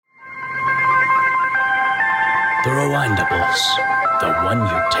The Rewindables, the one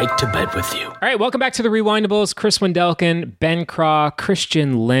you take to bed with you. All right, welcome back to The Rewindables. Chris Wendelkin, Ben Craw,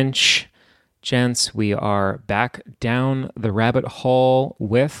 Christian Lynch. Gents, we are back down the rabbit hole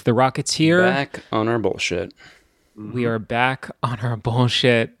with The Rocketeer. Back on our bullshit. We are back on our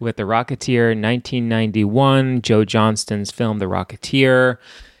bullshit with The Rocketeer, 1991, Joe Johnston's film, The Rocketeer.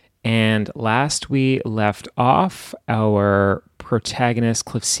 And last we left off, our protagonist,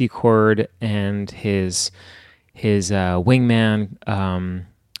 Cliff Secord, and his wingman,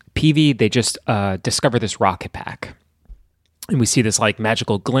 Peavy, they just discover this rocket pack. And we see this like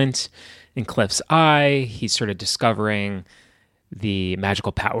magical glint in Cliff's eye. He's sort of discovering the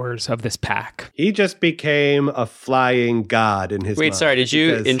magical powers of this pack. He just became a flying god in his mind. Wait, sorry, did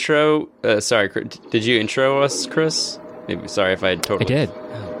you intro us, Chris? Maybe, sorry if I totally... I did.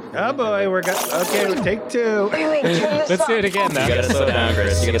 Oh boy, okay, take two. Let's do it again, though. You gotta slow down,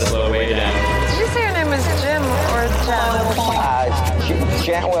 Chris. You gotta slow way down. Did you say your name was Jim or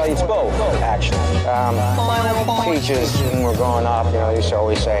Jen? Well, it's both, actually. Teachers, when we're growing up, they used to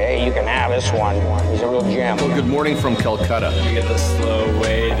always say, hey, you can have this one. He's a real gem. Well, good morning from Calcutta. You gotta slow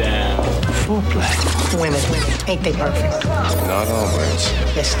way down. Foreplay. Women, ain't they perfect? Not always.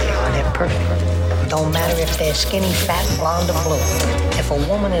 Yes, they are. They're perfect. Don't matter if they're skinny, fat, blonde, or blue. If a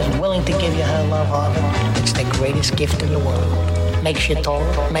woman is willing to give you her love, Harvey, it's the greatest gift in the world. Makes you tall,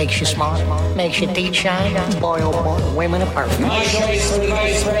 makes you smart, makes your teeth shine. Boy, oh boy, women are perfect. My choice for the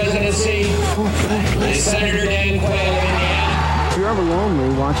vice presidency is Senator Dan Quayle of Indiana. If you're ever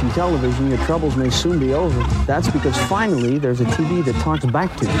lonely watching television, your troubles may soon be over. That's because finally there's a TV that talks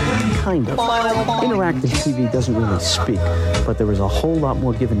back to you. Kind of. Interactive TV doesn't really speak, but there is a whole lot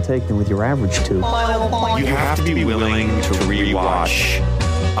more give and take than with your average tube. You have to be willing to rewatch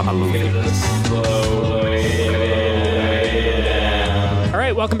a movie. All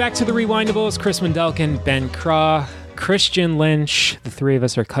right, welcome back to The Rewindables. Chris Wendelkin, Ben Craw, Christian Lynch. The three of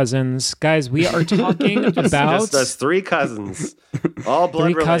us are cousins. Guys, we are talking about... Just us three cousins. All blood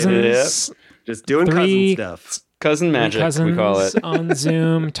three related. Cousins, Yep. Just doing cousin stuff. Cousin magic, we call it. On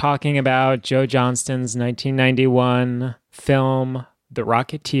Zoom, talking about Joe Johnston's 1991 film, The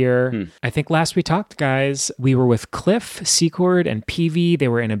Rocketeer. I think last we talked, guys, we were with Cliff Secord and Peavy. They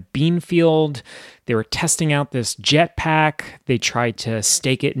were in a bean field. They were testing out this jetpack. They tried to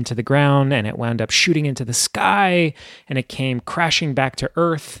stake it into the ground, and it wound up shooting into the sky, and it came crashing back to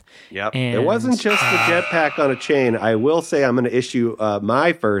Earth. Yep. And, it wasn't just the jetpack on a chain. I will say I'm going to issue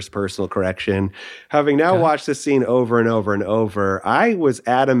my first personal correction. Having now watched this scene over and over and over, I was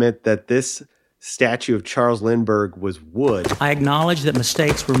adamant that this statue of Charles Lindbergh was wood. I acknowledge that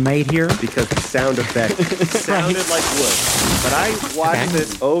mistakes were made here. Because the sound effect sounded like wood. But I watched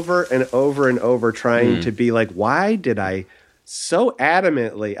this over and over and over trying to be like, why did I so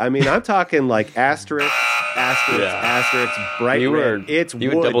adamantly? I mean, I'm talking like asterisk, bright red. It's wood.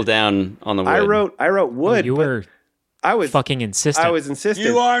 You would double down on the wood. I wrote wood. I was fucking insistent. I was insistent.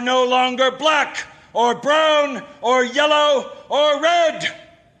 You are no longer black or brown or yellow or red.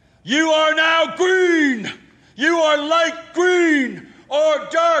 You are now green. You are light green or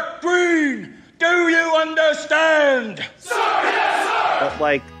dark green. Do you understand? Sir, yes, sir. But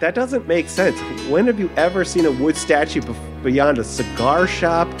like, that doesn't make sense. When have you ever seen a wood statue beyond a cigar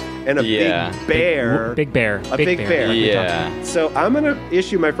shop and a big bear? Big bear. A big bear. Yeah. So I'm going to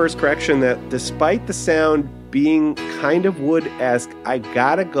issue my first correction that despite the sound being kind of wood-esque, I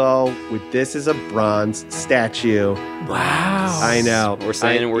gotta go with this is a bronze statue. Wow. I know. We're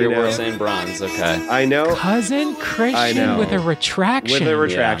saying bronze, okay. I know. Cousin Christian with a retraction. With a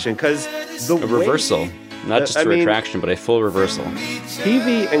retraction, because a reversal. Not just a retraction, but a full reversal.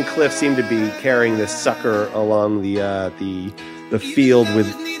 Peavy and Cliff seem to be carrying this sucker along the field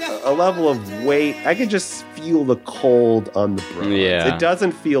with a level of weight. I could just feel the cold on the bronze. Yeah. It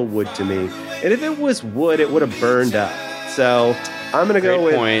doesn't feel wood to me. And if it was wood, it would have burned up. So I'm gonna go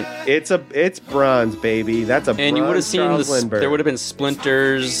with it's bronze, baby. That's a and bronze you would have seen Lindbergh. there would have been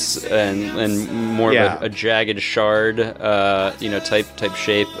splinters and more of a jagged shard, type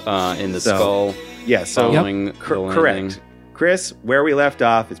shape in the skull. Yeah. So following correct. Chris, where we left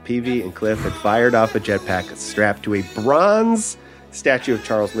off is Peavy and Cliff had fired off a jetpack strapped to a bronze statue of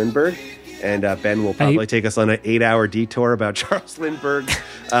Charles Lindbergh. And Ben will probably take us on an 8-hour detour about Charles Lindbergh's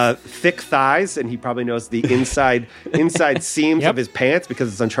thick thighs, and he probably knows the inside seams of his pants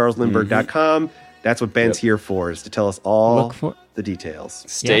because it's on charleslindbergh.com. That's what Ben's here for, is to tell us all the details.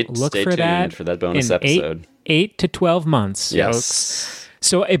 Stay tuned for that bonus episode. 8 to 12 months, yes. Folks.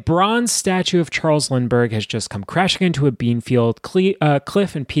 So a bronze statue of Charles Lindbergh has just come crashing into a bean field.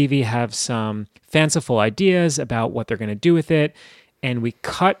 Cliff and Peavy have some fanciful ideas about what they're going to do with it. And we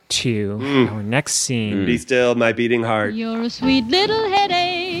cut to our next scene. Be still, my beating heart. You're a sweet little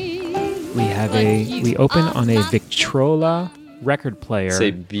headache. We open on a Victrola record player. It's a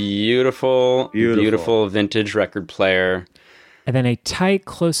beautiful vintage record player. And then a tight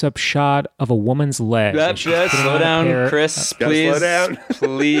close-up shot of a woman's leg. Slow down, Chris, please. Slow down.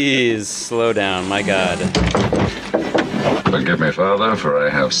 Please slow down, my God. Forgive me, Father, for I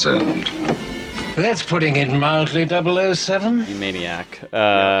have sinned. That's putting it mildly, 007. You maniac.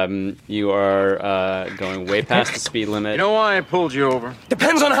 You are going way past the speed limit. You know why I pulled you over?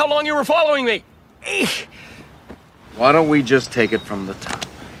 Depends on how long you were following me. Why don't we just take it from the top?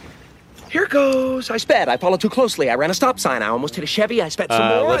 Here goes. I sped. I followed too closely. I ran a stop sign. I almost hit a Chevy. I sped some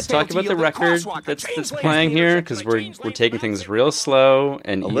more. Let's talk about the record that's playing here, because we're taking things real slow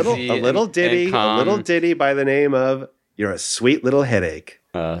and a little ditty by the name of "You're a Sweet Little Headache."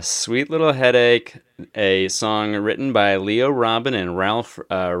 Sweet Little Headache, a song written by Leo Robin and Ralph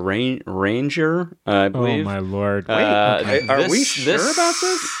Ranger, I believe. Oh my Lord! Wait, are we sure about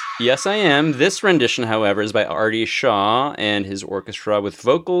this? Yes, I am. This rendition, however, is by Artie Shaw and his orchestra with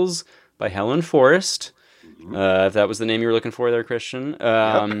vocals by Helen Forrest. If that was the name you were looking for there, Christian.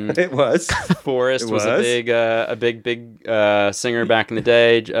 It was. Forrest was a big singer back in the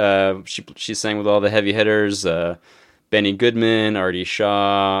day. She sang with all the heavy hitters, Benny Goodman, Artie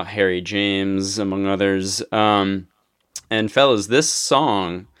Shaw, Harry James, among others. And fellas, this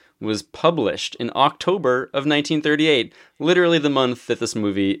song was published in October of 1938, literally the month that this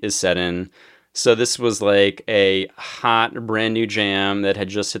movie is set in. So this was like a hot, brand new jam that had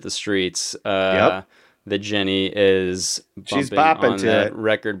just hit the streets. That Jenny is bumping on that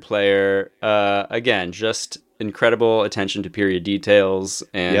record player. Again, just incredible attention to period details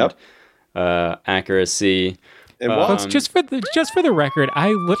and accuracy. And folks, just for the record, I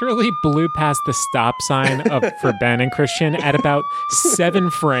literally blew past the stop sign for Ben and Christian at about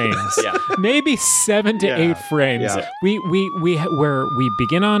 7 frames, maybe 7 to 8 frames. Yeah. We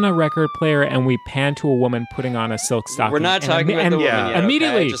begin on a record player and we pan to a woman putting on a silk stocking. We're not talking about the woman yet.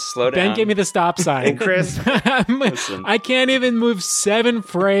 Immediately, okay? Just slow down. Ben gave me the stop sign. And Chris, I can't even move 7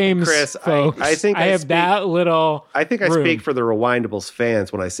 frames. Chris, folks. I think I have that little. I think I speak for the Rewindables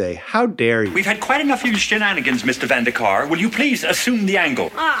fans when I say, "How dare you?" We've had quite enough of your shenanigans, Mr. Van der Kar. Will you please assume the angle?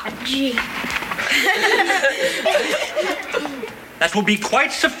 Gee. That will be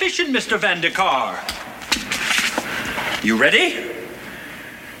quite sufficient, Mr. Van der Kar. You ready?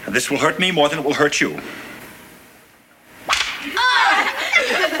 This will hurt me more than it will hurt you.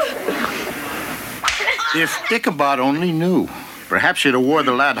 If Ichabod only knew, perhaps he'd award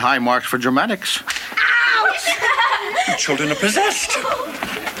the lad high marks for dramatics. You children are possessed.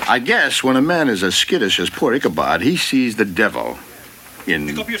 I guess when a man is as skittish as poor Ichabod, he sees the devil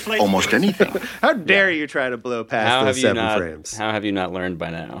in almost anything. How dare you try to blow past those 7 frames? How have you not learned by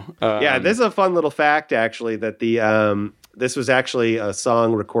now? This is a fun little fact, actually, that this was actually a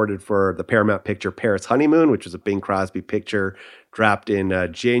song recorded for the Paramount picture Paris Honeymoon, which was a Bing Crosby picture dropped in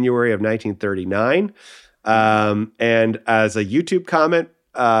January of 1939. And as a YouTube comment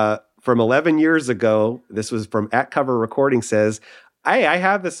from 11 years ago, this was from At Cover Recording, says, I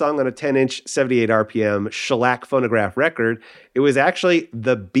have this song on a 10-inch, 78 RPM shellac phonograph record. It was actually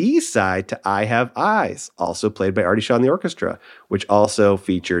the B-side to I Have Eyes, also played by Artie Shaw and the orchestra, which also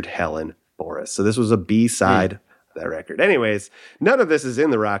featured Helen Forrest. So this was a B-side of that record. Anyways, none of this is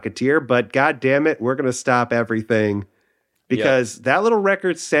in the Rocketeer, but God damn it, we're going to stop everything because that little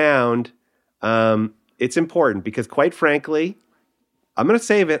record sound, it's important because quite frankly, I'm going to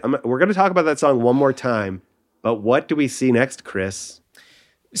save it. We're going to talk about that song one more time. But what do we see next, Chris?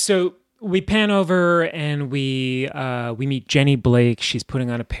 So we pan over and we meet Jenny Blake. She's putting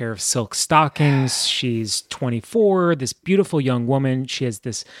on a pair of silk stockings. She's 24, this beautiful young woman. She has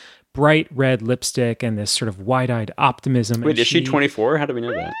this bright red lipstick and this sort of wide-eyed optimism. Wait, is she 24? How do we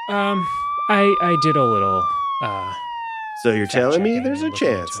know that? I did a little. So you're telling me there's a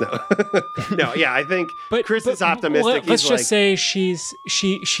chance? No, no. Yeah, I think Chris is optimistic. Let's just say she's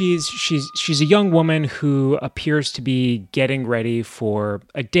a young woman who appears to be getting ready for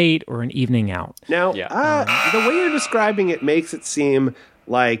a date or an evening out. Now, the way you're describing it makes it seem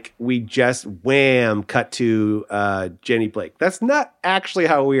like we just cut to Jenny Blake. That's not actually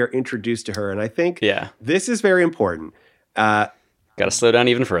how we are introduced to her, and I think this is very important. Got to slow down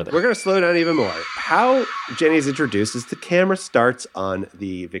even further. We're going to slow down even more. How Jenny is introduced is the camera starts on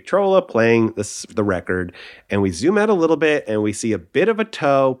the Victrola playing the record, and we zoom out a little bit, and we see a bit of a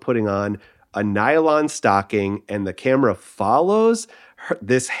toe putting on a nylon stocking, and the camera follows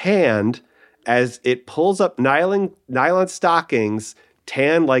this hand as it pulls up nylon stockings,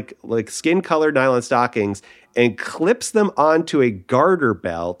 tan like skin-colored nylon stockings, and clips them onto a garter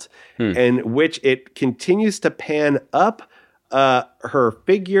belt, in which it continues to pan up her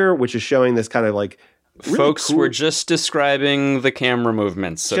figure, which is showing this kind of like really Folks, cool... we're just describing the camera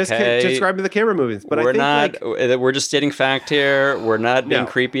movements, okay? Just describing the camera movements. But we're just stating fact here. We're not being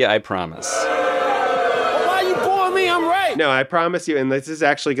creepy, I promise. Why are you boring me? I'm right. No, I promise you, and this is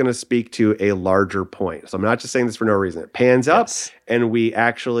actually going to speak to a larger point. So I'm not just saying this for no reason. It pans up, and we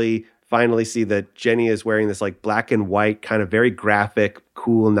actually finally see that Jenny is wearing this like black and white, kind of very graphic,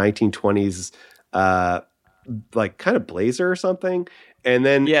 cool 1920s, like kind of blazer or something. And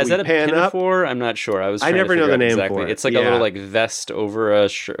then is that a pinafore? I'm not sure. I never know the name exactly. for it. It's like a little like vest over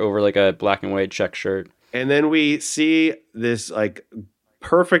over like a black and white check shirt. And then we see this like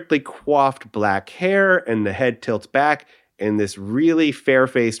perfectly coiffed black hair, and the head tilts back, and this really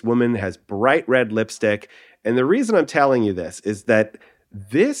fair-faced woman has bright red lipstick. And the reason I'm telling you this is that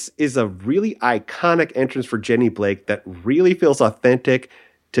this is a really iconic entrance for Jenny Blake that really feels authentic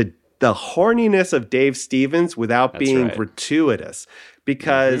to the horniness of Dave Stevens without being gratuitous.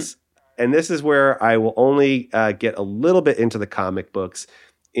 Because, and this is where I will only get a little bit into the comic books,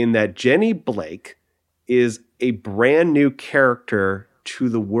 in that Jenny Blake is a brand new character to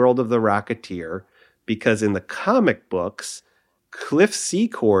the world of the Rocketeer, because in the comic books, Cliff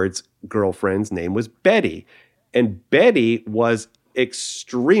Secord's girlfriend's name was Betty. And Betty was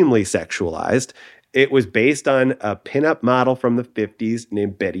extremely sexualized. It was based on a pinup model from the 50s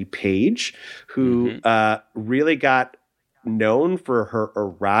named Betty Page, who really got known for her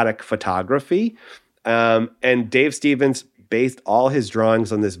erotic photography. And Dave Stevens based all his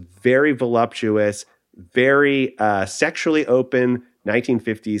drawings on this very voluptuous, very sexually open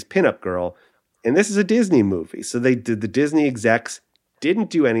 1950s pinup girl. And this is a Disney movie. So the Disney execs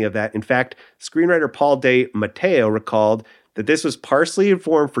didn't do any of that. In fact, screenwriter Paul De Matteo recalled that this was partially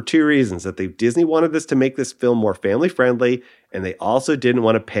informed for two reasons: that Disney wanted this to make this film more family friendly, and they also didn't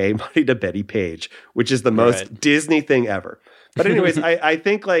want to pay money to Betty Page, which is the most Disney thing ever. But anyways, I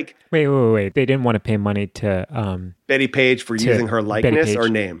think like... Wait. They didn't want to pay money to... Betty Page for using her likeness or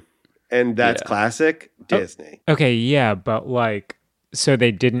name. And that's classic Disney. Okay, yeah, but like... So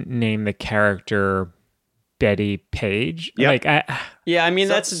they didn't name the character Betty Page? Yep. I mean,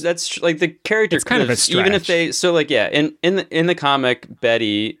 that's like the character. It's kind of a stretch. Even if they... So like, in the comic,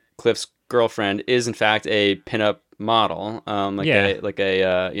 Betty, Cliff's girlfriend, is in fact a pinup model,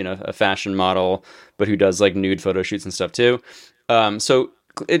 a fashion model, but who does like nude photo shoots and stuff too. So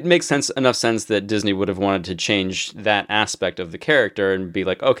it makes enough sense that Disney would have wanted to change that aspect of the character and be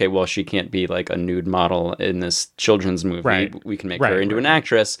like, okay, well, she can't be like a nude model in this children's movie. Right. We can make her into an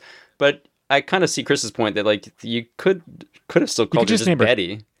actress. But I kind of see Chris's point that like you could have still called her just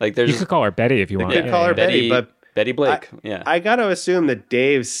Betty. Like you could call her Betty if you want. You could call her Betty, but Betty Blake. I got to assume that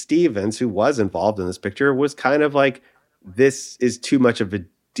Dave Stevens, who was involved in this picture, was kind of like, this is too much of a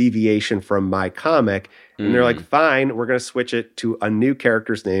deviation from my comic. And they're like, fine, we're going to switch it to a new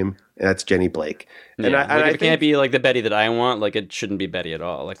character's name, and that's Jenny Blake. And I think it can't be like the Betty that I want. Like, it shouldn't be Betty at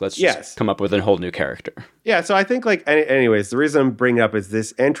all. Like, let's just come up with a whole new character. Yeah, so I think, like, anyways, the reason I'm bringing up is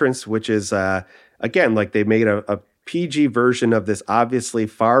this entrance, which is, again, like they made a PG version of this obviously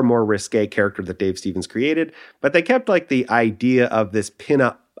far more risque character that Dave Stevens created, but they kept, like, the idea of this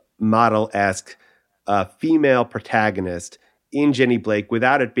pinup model-esque female protagonist in Jenny Blake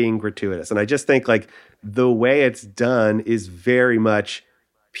without it being gratuitous. And I just think, like, the way it's done is very much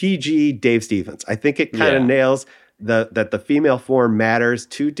PG Dave Stevens. I think it kind of nails that the female form matters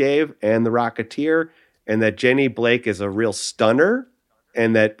to Dave and the Rocketeer, and that Jenny Blake is a real stunner,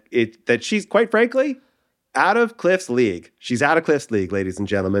 and that she's, quite frankly, out of Cliff's league. She's out of Cliff's league, ladies and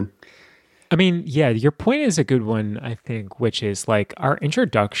gentlemen. I mean, yeah, your point is a good one, I think, which is like our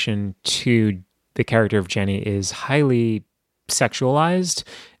introduction to the character of Jenny is highly sexualized,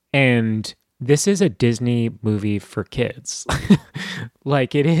 and this is a Disney movie for kids.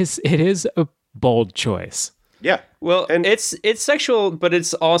 Like it is a bold choice. Yeah. Well, and it's sexual, but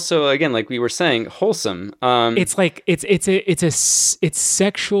it's also, again, like we were saying, wholesome. It's like it's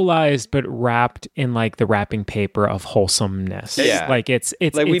sexualized, but wrapped in like the wrapping paper of wholesomeness. Yeah. Like it's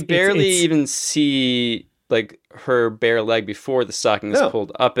like we barely even see like her bare leg before the stocking is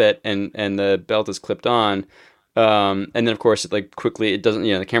pulled up it and the belt is clipped on. And then of course it like quickly, it doesn't,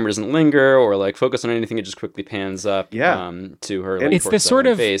 the camera doesn't linger or like focus on anything. It just quickly pans up to her. Like, it's this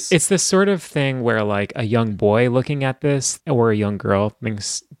sort of thing where like a young boy looking at this or a young girl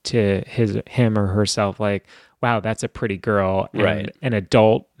thinks to him or herself like, wow, that's a pretty girl. And an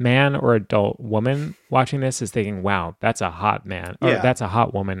adult man or adult woman watching this is thinking, wow, that's a hot man. Or that's a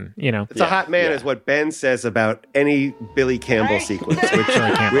hot woman, It's a hot man is what Ben says about any Billy Campbell sequence, which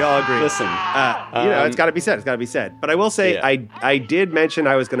we all agree. Listen, it's got to be said. It's got to be said. But I will say, I did mention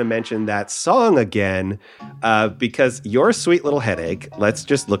I was going to mention that song again because Your Sweet Little Headache, let's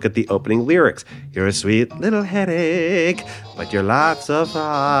just look at the opening lyrics. You're a sweet little headache, but you're lots of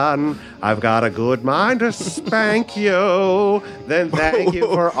fun. I've got a good mind to spank you. Then thank you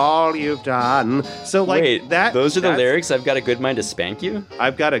for all you've done. So wait, those are the lyrics? I've got a good mind to spank you?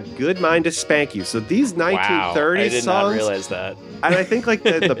 I've got a good mind to spank you. So these 1930s songs. I did not realize that. And I think like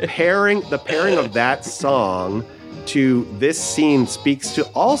the pairing of that song to this scene speaks to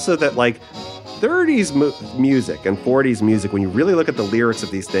also that like 30s music and 40s music, when you really look at the lyrics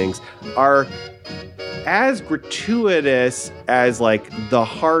of these things, are as gratuitous as like the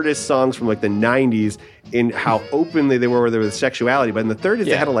hardest songs from like the 90s in how openly they were with sexuality. But in the 30s,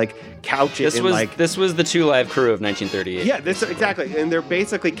 they had to like couch it This was the Two Live Crew of 1938. Yeah, exactly. And they're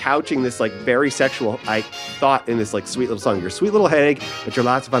basically couching this like very sexual thought in this like sweet little song. Your sweet little headache, but you're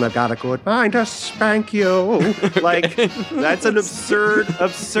lots of fun. I've got a good mind to spank you. Like, that's an absurd lyric.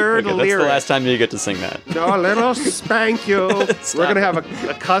 That's the last time you get to sing that. No, a little spank you. We're going to have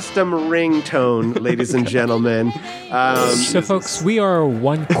a custom ringtone, ladies and gentlemen. So, folks, we are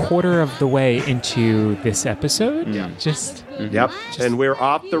 1/4 of the way into this episode. Yeah. And we're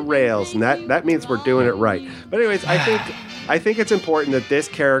off the rails, and that means we're doing it right. But anyways, I think it's important that this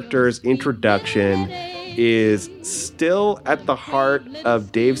character's introduction is still at the heart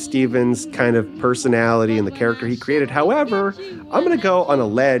of Dave Stevens' kind of personality and the character he created. However, I'm going to go on a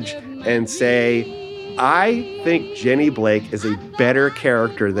ledge and say I think Jenny Blake is a better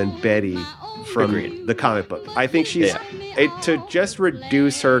character than Betty from the comic book. I think to just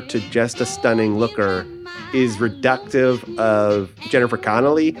reduce her to just a stunning looker is reductive of Jennifer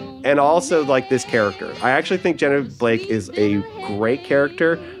Connelly and also like this character. I actually think Jenny Blake is a great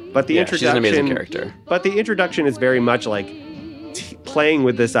character, but the introduction, she's an amazing character. But the introduction is very much like playing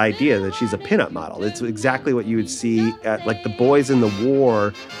with this idea that she's a pinup model. It's exactly what you would see at like the boys in the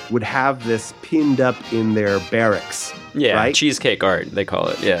war would have this pinned up in their barracks. Yeah, right? Cheesecake art, they call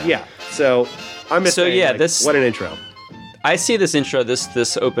it. Yeah. Yeah. So I'm just saying, what an intro. I see this intro,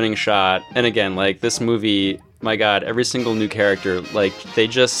 this opening shot, and again, like this movie, my God, every single new character, like they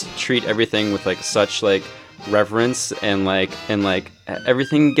just treat everything with like such like reverence and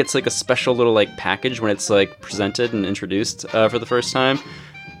everything gets like a special little like package when it's like presented and introduced for the first time.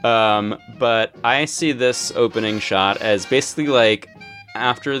 But I see this opening shot as basically like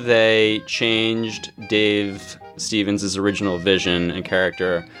after they changed Dave Stevens' original vision and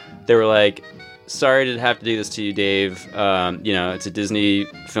character, they were like, sorry to have to do this to you, Dave. It's a Disney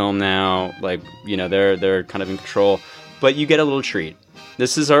film now. Like, they're kind of in control. But you get a little treat.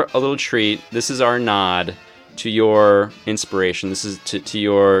 This is a little treat. This is our nod to your inspiration. This is to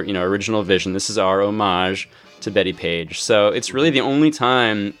your original vision. This is our homage to Betty Page. So it's really the only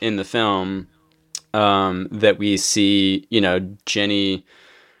time in the film that we see Jenny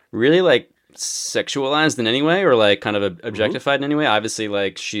really like sexualized in any way or like kind of objectified in any way. Obviously,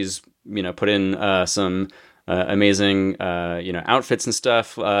 like she's put in some amazing outfits and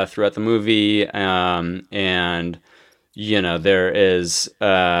stuff throughout the movie, and there is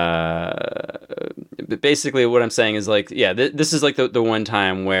basically what I'm saying is like, this is like the one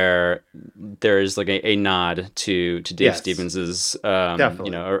time where there is like a nod to Dave Stevens's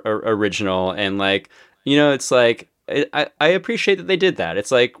original, and like it's like I appreciate that they did that.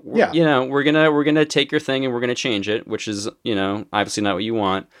 It's like we're gonna take your thing and we're gonna change it, which is obviously not what you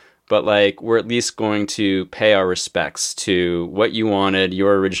want. But like we're at least going to pay our respects to what you wanted,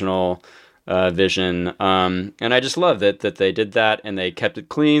 your original vision. And I just love that they did that and they kept it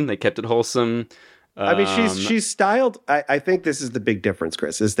clean, they kept it wholesome. I mean, she's styled. I think this is the big difference,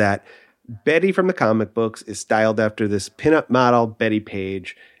 Chris, is that Betty from the comic books is styled after this pinup model, Betty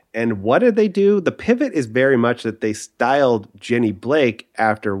Page. And what did they do? The pivot is very much that they styled Jenny Blake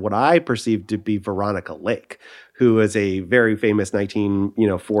after what I perceived to be Veronica Lake, who is a very famous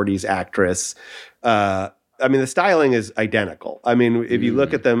 1940s actress. I mean, the styling is identical. I mean, if you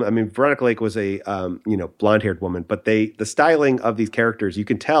look at them, I mean, Veronica Lake was a blonde-haired woman, but the styling of these characters, you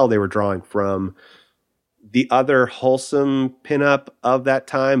can tell they were drawing from the other wholesome pinup of that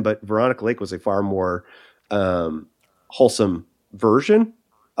time. But Veronica Lake was a far more wholesome version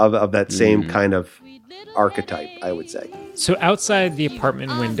of that same kind of archetype, I would say. So outside the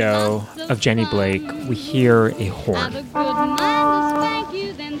apartment window of Jenny Blake, we hear a horn.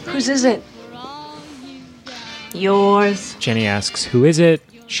 Whose is it? Yours. Jenny asks, who is it?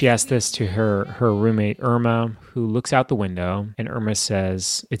 She asks this to her roommate, Irma, who looks out the window, and Irma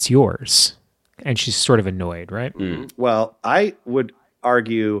says, it's yours. and she's sort of annoyed, right? Well, I would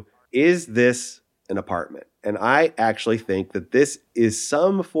argue, is this an apartment? And I actually think that this is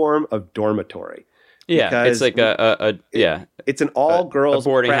some form of dormitory. Yeah, it's like it's an all-girls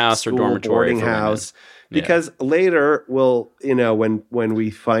boarding house or dormitory boarding house. Because later, when we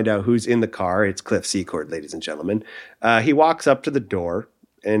find out who's in the car, it's Cliff Secord, ladies and gentlemen. He walks up to the door,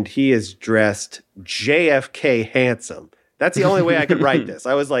 and he is dressed JFK handsome. That's the only way I could write this.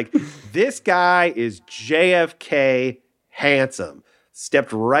 I was like, this guy is JFK handsome.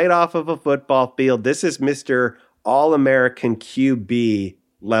 Stepped right off of a football field. This is Mr. All-American QB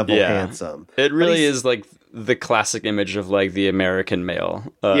level handsome. It really is like the classic image of like the American male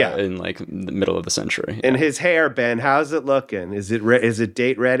in like the middle of the century. And his hair, Ben, how's it looking? Is it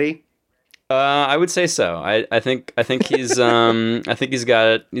date ready? I would say so. I think he's I think he's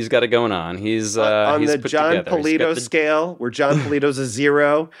got it going on. He's on he's the John Polito scale, where John Polito's a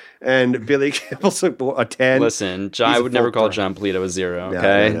 0 and Billy Campbell's a 10. Listen, I would never call John Polito a 0.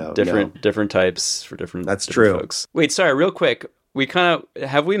 Okay, No. different types for different. That's different true. Folks. Wait, sorry, real quick. We kind of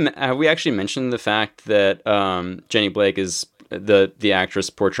have we actually mentioned the fact that Jenny Blake is the actress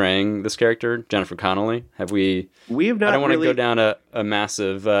portraying this character, Jennifer Connelly? Have we? We've not. I don't want to really... go down a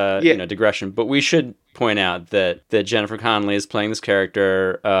massive digression, but we should point out that Jennifer Connelly is playing this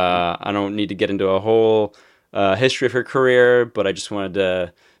character. I don't need to get into a whole history of her career, but I just wanted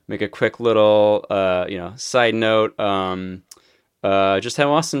to make a quick little side note. Just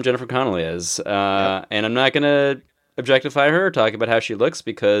how awesome Jennifer Connelly is, and I'm not gonna objectify her or talk about how she looks,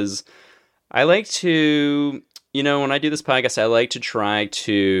 because I like to, when I do this podcast, I like to try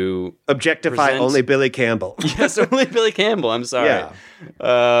to objectify only Billy Campbell. Yes, only Billy Campbell. I'm sorry. Yeah.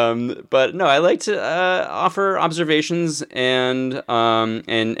 But no, I like to offer observations and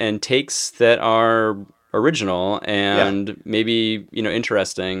takes that are original and maybe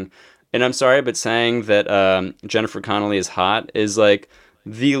interesting. And I'm sorry, but saying that Jennifer Connelly is hot is like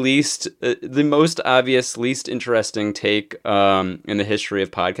the most obvious, least interesting take in the history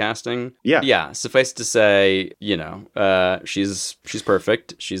of podcasting. Yeah. Suffice to say, she's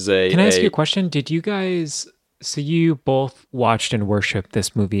perfect. She's a. Can I ask you a question? Did you guys? So you both watched and worshipped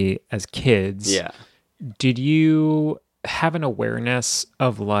this movie as kids. Yeah. Did you have an awareness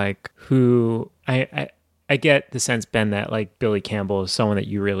of like who I get the sense, Ben, that like Billy Campbell is someone that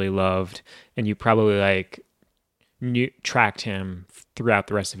you really loved, and you probably like tracked him throughout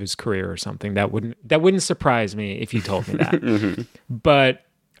the rest of his career or something. That wouldn't surprise me if you told me that. Mm-hmm. But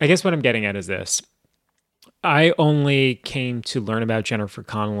I guess what I'm getting at is this. I only came to learn about Jennifer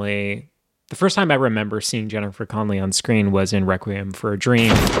Connelly. The first time I remember seeing Jennifer Connelly on screen was in Requiem for a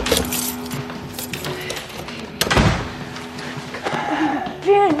Dream.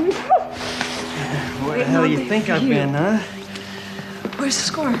 Ben! Where the hell you think I've been, huh? Where's the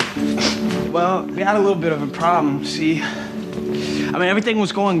score? Well, we had a little bit of a problem, see? I mean, everything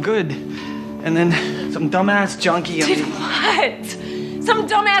was going good. And then some dumbass junkie... Did what? Some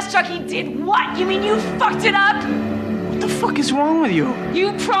dumbass junkie did what? You mean you fucked it up? What the fuck is wrong with you?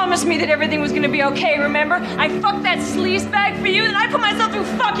 You promised me that everything was gonna be okay, remember? I fucked that sleazebag for you, and I put myself through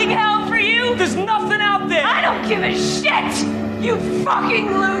fucking hell for you! There's nothing out there! I don't give a shit! You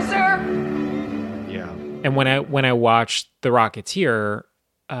fucking loser! And when I watched The Rocketeer,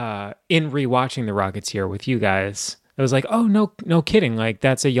 in rewatching The Rocketeer with you guys, I was like, oh no kidding, like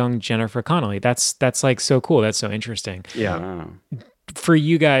that's a young Jennifer Connelly. That's like so cool. That's so interesting. Yeah. Wow. For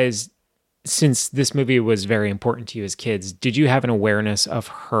you guys, since this movie was very important to you as kids, did you have an awareness of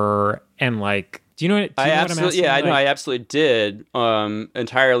her and like? Do you know what I'm asking? Yeah, I know. I absolutely did.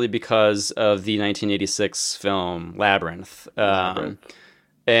 Entirely because of the 1986 film Labyrinth.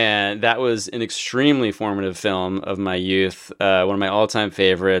 And that was an extremely formative film of my youth. One of my all-time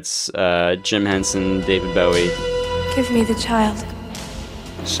favorites, Jim Henson, David Bowie. Give me the child.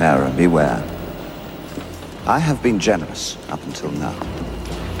 Sarah, beware. I have been generous up until now,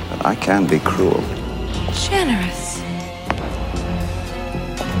 but I can be cruel. Generous?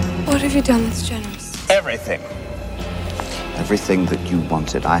 What have you done that's generous? Everything. Everything that you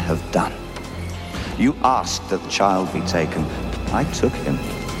wanted, I have done. You asked that the child be taken. I took him.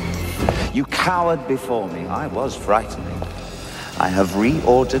 You cowered before me. I was frightening. I have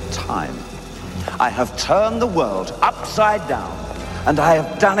reordered time. I have turned the world upside down, and I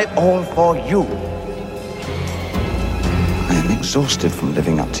have done it all for you. I am exhausted from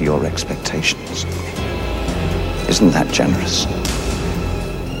living up to your expectations. Isn't that generous?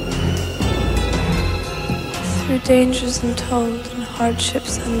 Through dangers untold and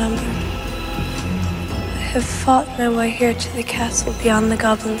hardships unnumbered, I have fought my way here to the castle beyond the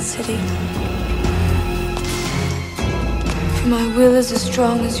Goblin City. For my will is as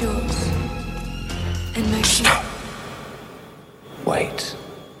strong as yours, And my Stop. Wait.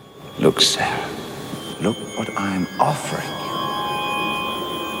 Look, Sarah. Look what I'm offering you.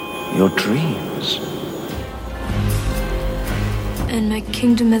 Your dreams. And my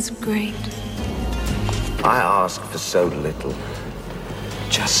kingdom is great. I ask for so little.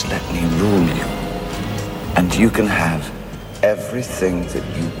 Just let me rule you. And you can have everything that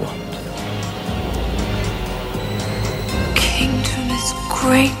you want. Kingdom is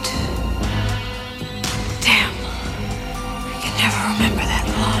great. Damn. I can never remember that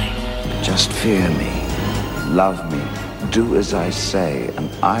line. Just fear me. Love me. Do as I say, and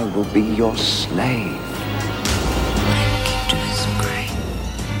I will be your slave. My kingdom is great.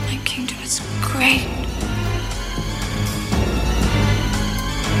 My kingdom is great.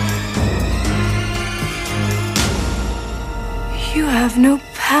 You have no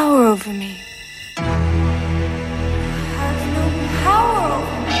power over me. You have no power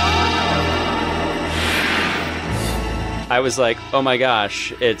over me. I was like, oh my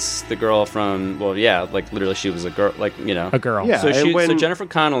gosh, it's the girl from, well, yeah, like literally she was a girl, like, you know. A girl. Yeah, So, and so Jennifer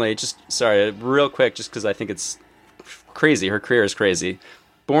Connelly, real quick, just because I think it's crazy. Her career is crazy.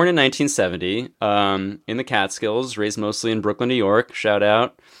 Born in 1970 in the Catskills, raised mostly in Brooklyn, New York. Shout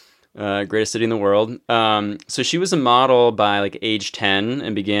out. Greatest city in the world. So she was a model by like age 10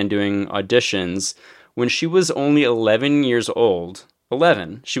 and began doing auditions. When she was only 11 years old,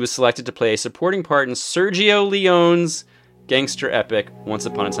 she was selected to play a supporting part in Sergio Leone's gangster epic, Once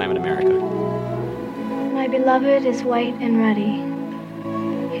Upon a Time in America. My beloved is white and ruddy.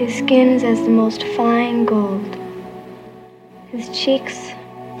 His skin is as the most fine gold. His cheeks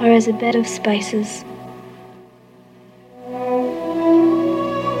are as a bed of spices.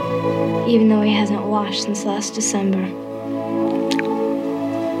 Even though he hasn't washed since last December.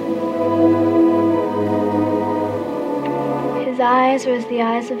 His eyes are as the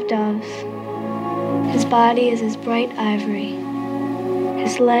eyes of doves. His body is as bright ivory.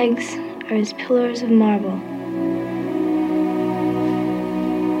 His legs are as pillars of marble.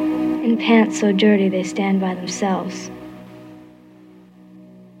 In pants so dirty they stand by themselves.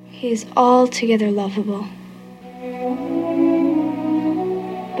 He is altogether lovable.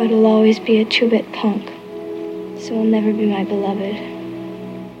 But he'll always be a two-bit punk, so he'll never be my beloved.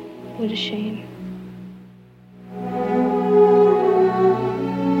 What a shame.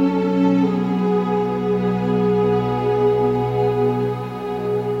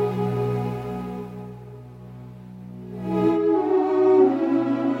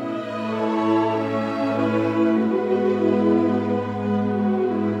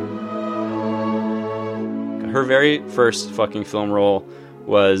 Her very first fucking film role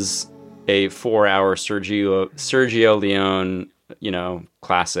was a 4-hour Sergio Leone, you know,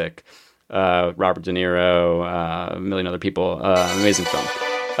 classic. Robert De Niro, a million other people. Amazing film.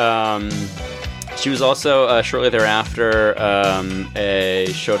 She was also, shortly thereafter,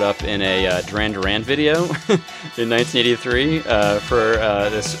 showed up in a Duran Duran video in 1983 for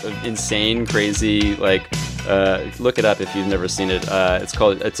this insane, crazy, like, look it up if you've never seen it.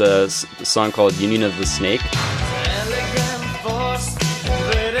 It's a song called Union of the Snake.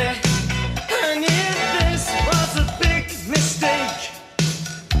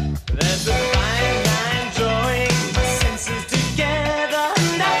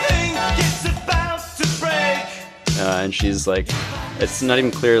 And she's like, it's not even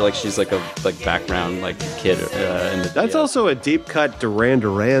clear, like she's like a background like kid in the video. That's also a deep cut Duran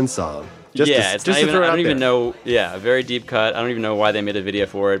Duran song. I don't even know. Yeah, a very deep cut. I don't even know why they made a video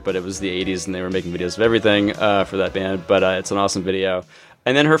for it, but it was the 80s and they were making videos of everything for that band. But it's an awesome video.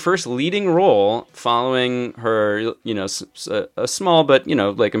 And then her first leading role, following her, you know, a small but, you know,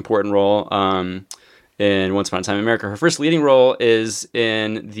 like important role in Once Upon a Time in America. Her first leading role is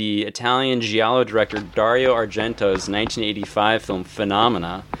in the Italian giallo director Dario Argento's 1985 film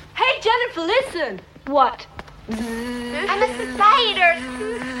Phenomena. Hey, Jennifer, listen. What? I'm a spider.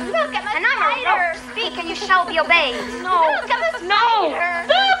 Look, I'm a and I'm a rope. Speak and you shall be obeyed. No. Look, I'm a spider. No.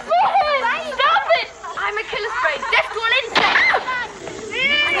 Stop it! Stop it! I'm a killer spray. Death to an insect.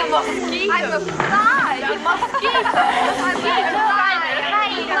 I'm a mosquito. I'm a fly. I'm a mosquito. I'm a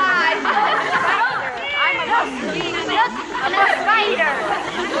spider.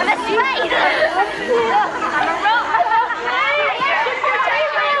 I'm a spider. I'm a rope.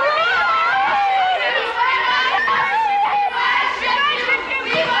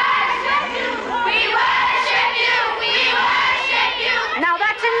 Now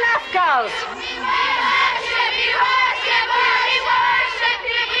that's enough, girls. We worship you. We worship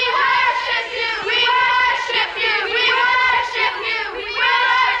you. We worship you. We worship you. We worship you. We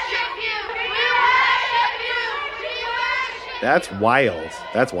worship you. We worship you. That's wild.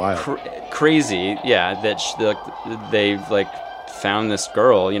 That's wild. crazy, that they like found this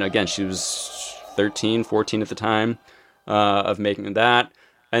girl. Again, she was 13, 14 at the time of making that.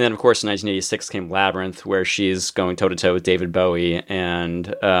 And then, of course, in 1986 came Labyrinth, where she's going toe-to-toe with David Bowie. And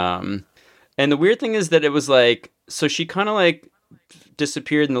the weird thing is that it was like, so she kind of like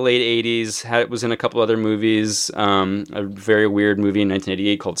disappeared in the late 80s, was in a couple other movies, a very weird movie in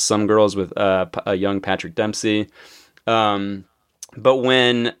 1988 called Some Girls with a young Patrick Dempsey. But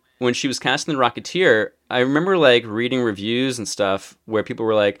when she was cast in The Rocketeer, I remember like reading reviews and stuff where people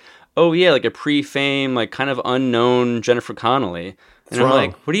were like, oh yeah, like a pre-fame, like kind of unknown Jennifer Connelly. And I'm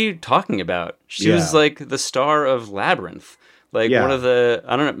like, what are you talking about? She was like the star of Labyrinth. Like one of the,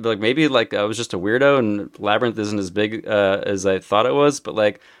 I don't know, like maybe like I was just a weirdo and Labyrinth isn't as big as I thought it was, but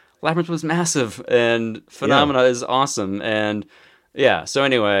like Labyrinth was massive and Phenomena is awesome. And yeah, so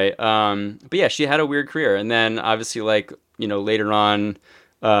anyway, but yeah, she had a weird career. And then obviously like, later on,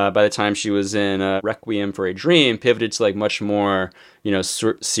 by the time she was in Requiem for a Dream, pivoted to like much more,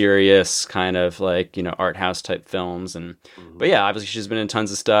 serious kind of like, art house type films. And but yeah, obviously she's been in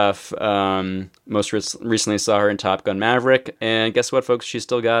tons of stuff. Most recently saw her in Top Gun Maverick, and guess what, folks? She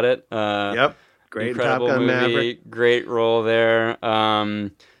still got it. Yep, great incredible Top Gun movie, Maverick, great role there.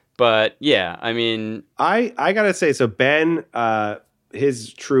 But yeah, I mean, I gotta say, so Ben,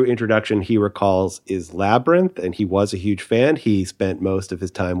 his true introduction, he recalls, is Labyrinth, and he was a huge fan. He spent most of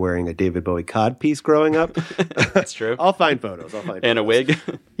his time wearing a David Bowie codpiece growing up. That's true. I'll find photos. And a wig.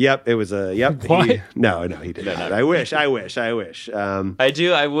 Yep, it was a yep. What? No, he did not. I wish. I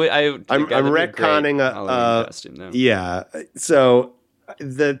do. I would. I'm retconning costume, yeah. So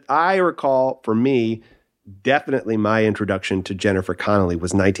I recall, for me, definitely my introduction to Jennifer Connelly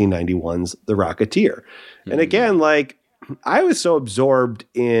was 1991's The Rocketeer. And again, like, I was so absorbed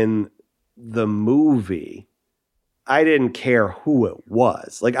in the movie, I didn't care who it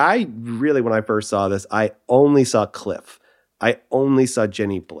was. Like, I really, when I first saw this, I only saw Cliff. I only saw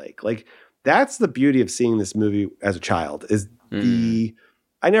Jenny Blake. Like, that's the beauty of seeing this movie as a child, is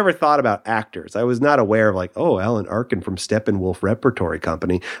I never thought about actors. I was not aware of like, oh, Alan Arkin from Steppenwolf Repertory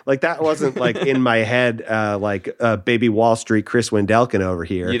Company. Like, that wasn't like in my head, like Baby Wall Street, Chris Wendelkin over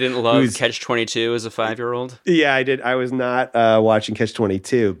here. You didn't love Catch-22 as a 5-year-old? Yeah, I did. I was not watching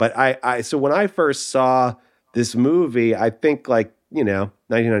Catch-22. But so when I first saw this movie, I think like,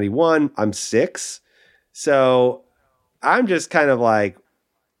 1991, I'm 6. So I'm just kind of like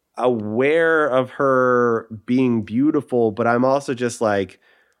aware of her being beautiful, but I'm also just like,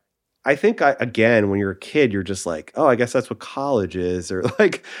 I think again, when you're a kid, you're just like, oh, I guess that's what college is. Or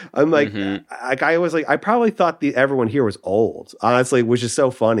like, I'm like, I was like, I probably thought everyone here was old, honestly, which is so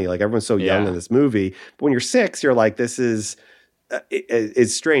funny. Like, everyone's so young in this movie. But when you're 6, you're like, this is,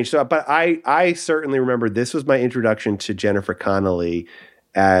 it's strange. So, but I certainly remember this was my introduction to Jennifer Connelly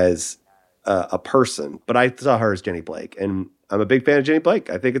as a person, but I saw her as Jenny Blake, and I'm a big fan of Jenny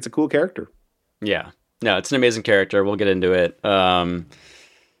Blake. I think it's a cool character. Yeah. No, it's an amazing character. We'll get into it.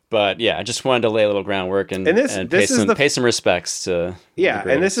 But yeah, I just wanted to lay a little groundwork and pay some respects to. Yeah,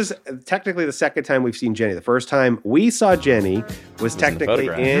 and this is technically the second time we've seen Jenny. The first time we saw Jenny was technically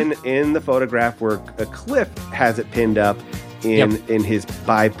in the photograph where Cliff has it pinned up in his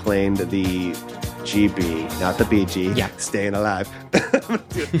biplane, the GB, not the BG. Staying alive.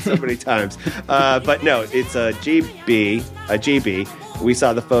 So many times. But no, it's a GB. We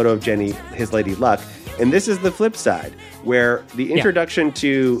saw the photo of Jenny, his Lady Luck. And this is the flip side, where the introduction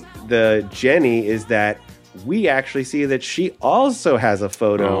to the Jenny is that we actually see that she also has a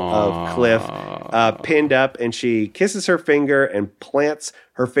photo of Cliff pinned up, and she kisses her finger and plants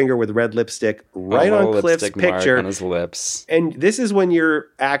her finger with red lipstick right on Cliff's picture. On his lips. And this is when you're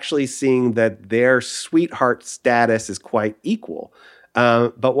actually seeing that their sweetheart status is quite equal.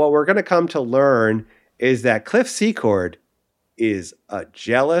 But what we're going to come to learn is that Cliff Secord is a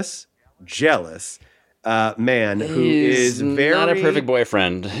jealous man who is not a perfect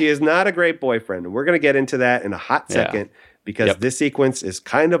boyfriend. He is not a great boyfriend. And we're going to get into that in a hot second because this sequence is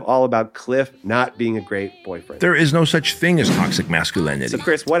kind of all about Cliff not being a great boyfriend. There is no such thing as toxic masculinity. So,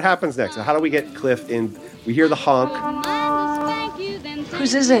 Chris, what happens next? How do we get Cliff in? We hear the honk.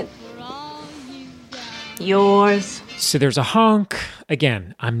 Whose is it? Yours. So there's a honk.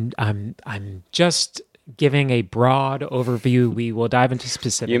 Again, I'm just giving a broad overview. We will dive into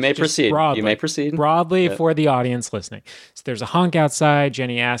specifics. You may proceed. Broadly for the audience listening. So there's a honk outside.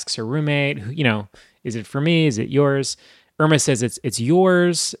 Jenny asks her roommate, is it for me? Is it yours? Irma says it's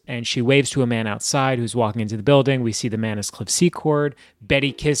yours, and she waves to a man outside who's walking into the building. We see the man is Cliff Secord.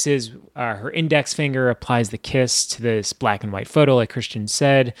 Betty kisses her index finger, applies the kiss to this black and white photo, like Christian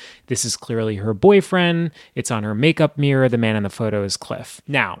said. This is clearly her boyfriend. It's on her makeup mirror. The man in the photo is Cliff.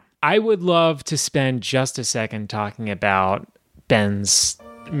 Now, I would love to spend just a second talking about Ben's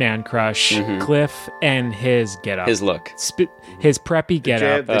man crush, Cliff, and his getup. His look. His preppy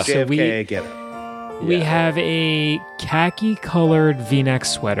getup. The JFK getup. We have a khaki-colored V-neck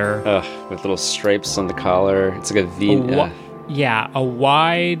sweater. With little stripes on the collar. It's like a V. A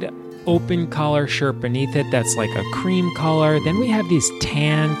wide open collar shirt beneath it that's like a cream color. Then we have these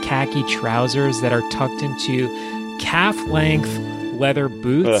tan khaki trousers that are tucked into calf-length leather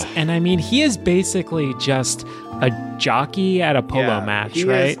boots. And I mean, he is basically just a jockey at a polo match,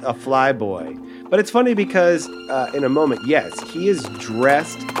 right? He is a fly boy. But it's funny because in a moment, yes, he is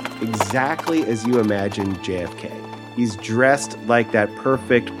dressed exactly as you imagine JFK. He's dressed like that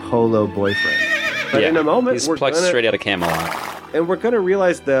perfect polo boyfriend. But in a moment, he's plucked straight out of Camelot. And we're going to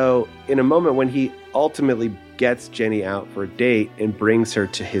realize, though, in a moment when he ultimately gets Jenny out for a date and brings her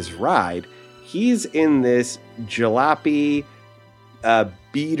to his ride, he's in this jalopy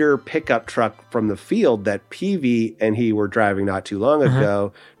beater pickup truck from the field that Peavy and he were driving not too long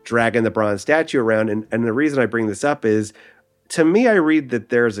ago, dragging the bronze statue around. And the reason I bring this up is, to me, I read that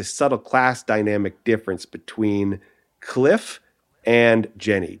there's a subtle class dynamic difference between Cliff and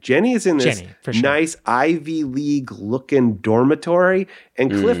Jenny. Jenny is in this nice Ivy League looking dormitory,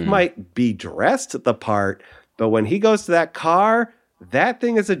 and Cliff might be dressed the part, but when he goes to that car, that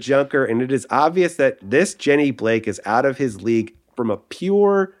thing is a junker, and it is obvious that this Jenny Blake is out of his league from a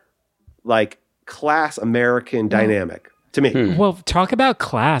pure, like, class American dynamic to me. Well, talk about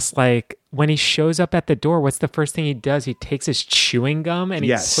class. Like, when he shows up at the door, what's the first thing he does? He takes his chewing gum and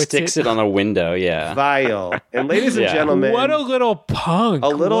he sticks it on a window. Vile. And ladies and gentlemen, what a little punk. A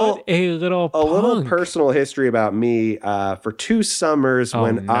little punk. Personal history about me. For 2 summers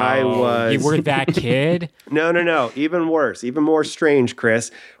when I was... You were that kid? No. Even worse. Even more strange, Chris.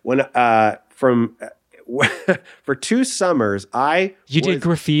 When for 2 summers, You did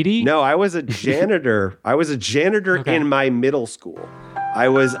graffiti? No, I was a janitor. I was a janitor in my middle school. I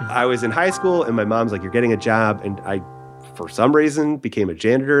was in high school, and my mom's like, "You're getting a job," and I, for some reason, became a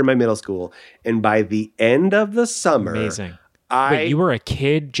janitor in my middle school. And by the end of the summer, amazing. Wait, you were a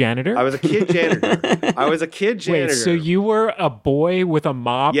kid janitor? I was a kid janitor. Wait, so you were a boy with a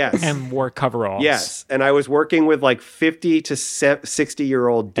mop and wore coveralls? Yes, and I was working with like 50 to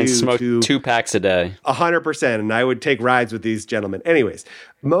 60-year-old dudes. And smoked 2 packs a day. 100%, and I would take rides with these gentlemen. Anyways,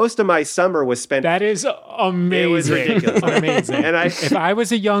 most of my summer was spent... That is amazing. It was ridiculous. Amazing. And if I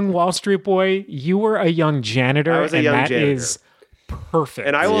was a young Wall Street boy, you were a young janitor. I was a young janitor. Is perfect.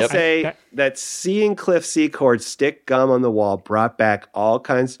 And I will say that seeing Cliff Secord stick gum on the wall brought back all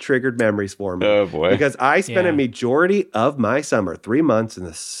kinds of triggered memories for me. Oh, boy. Because I spent a majority of my summer, 3 months, in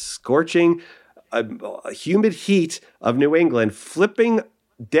the scorching, humid heat of New England, flipping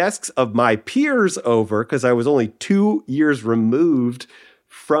desks of my peers over because I was only 2 years removed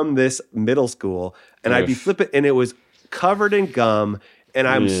from this middle school. And I'd be flipping, and it was covered in gum. And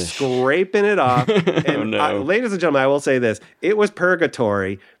I'm scraping it off. And ladies and gentlemen, I will say this. It was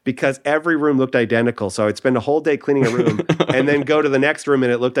purgatory because every room looked identical. So I'd spend a whole day cleaning a room and then go to the next room and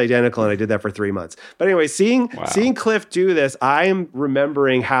it looked identical. And I did that for 3 months. But anyway, seeing Cliff do this, I'm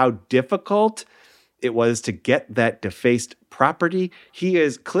remembering how difficult it was to get that defaced property.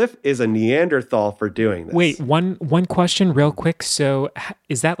 Cliff is a Neanderthal for doing this. Wait, one question real quick. So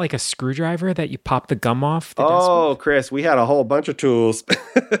is that like a screwdriver that you pop the gum off the desk with? Chris, we had a whole bunch of tools.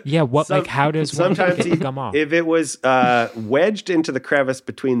 Yeah, how does one get the gum off? If it was wedged into the crevice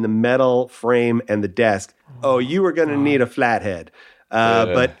between the metal frame and the desk, you were going to need a flathead.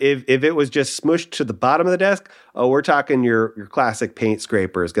 But if it was just smushed to the bottom of the desk, we're talking your classic paint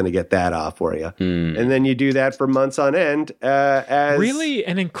scraper is going to get that off for you. And then you do that for months on end. Really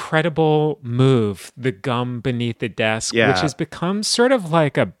an incredible move, the gum beneath the desk, which has become sort of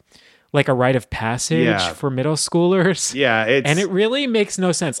like a rite of passage for middle schoolers. Yeah. And it really makes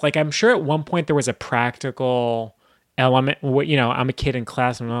no sense. Like, I'm sure at one point there was a practical element. I'm a kid in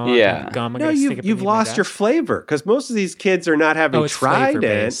class and gum. You've lost your flavor because most of these kids are not having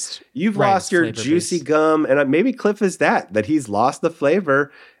Trident. You've lost your juicy gum, and maybe Cliff is that he's lost the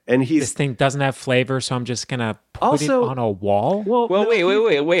flavor, and this thing doesn't have flavor, so I'm just gonna put it on a wall. Well, wait.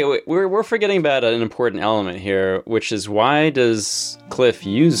 We're forgetting about an important element here, which is why does Cliff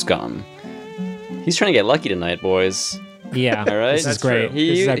use gum? He's trying to get lucky tonight, boys. Yeah, all right. this is great. He,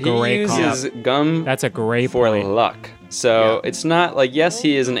 this is a great he uses gum. That's a great for point. luck. So it's not like, yes,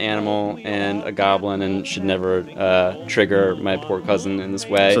 he is an animal and a goblin and should never trigger my poor cousin in this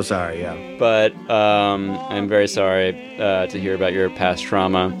way. So sorry, yeah. But I'm very sorry to hear about your past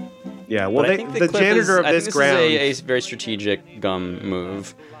trauma. Yeah, well, the Cliff janitor of this ground is a very strategic gum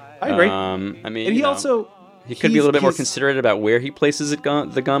move. I agree. I mean, and he also he could be a little bit more considerate about where he places the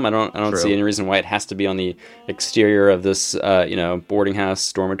gum. I don't see any reason why it has to be on the exterior of this boarding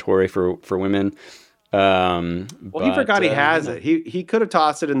house dormitory for women. Well, he forgot he has it. He could have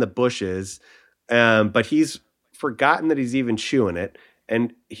tossed it in the bushes, but he's forgotten that he's even chewing it,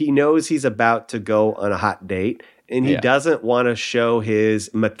 and he knows he's about to go on a hot date, and he doesn't want to show his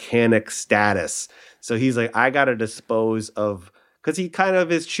mechanic status. So he's like, I got to dispose of, because he kind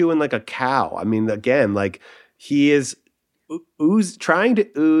of is chewing like a cow. I mean, again, like he is trying to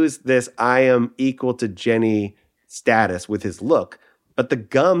ooze this I am equal to Jenny status with his look. But the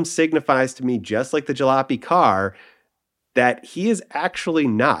gum signifies to me, just like the jalopy car, that he is actually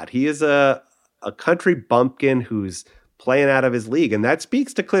not. He is a country bumpkin who's playing out of his league. And that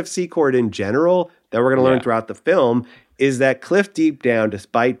speaks to Cliff Secord in general, that we're going to learn throughout the film, is that Cliff deep down,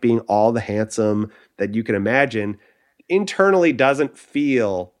 despite being all the handsome that you can imagine, internally doesn't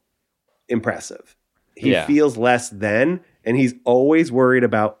feel impressive. He feels less than, and he's always worried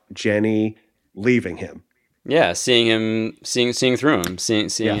about Jenny leaving him. Yeah, seeing through him, seeing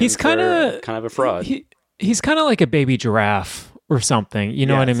he's kind of a fraud. He's kind of like a baby giraffe or something. You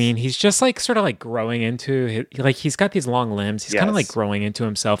know what I mean? He's just like sort of like growing into he's got these long limbs. He's kind of like growing into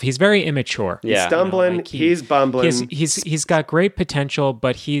himself. He's very immature. Yeah, he's stumbling. He's bumbling. He's got great potential,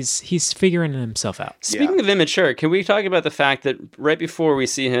 but he's figuring himself out. Speaking of immature, can we talk about the fact that right before we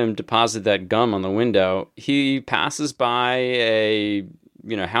see him deposit that gum on the window, he passes by a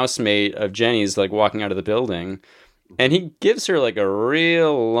housemate of Jenny's, like walking out of the building, and he gives her like a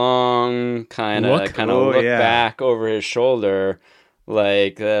real long kind of look back over his shoulder,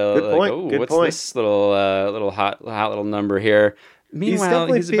 like what's this little hot little number here?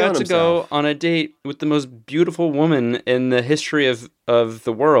 Meanwhile, he's about to go on a date with the most beautiful woman in the history of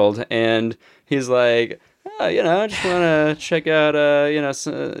the world, and he's like, I just want to check out.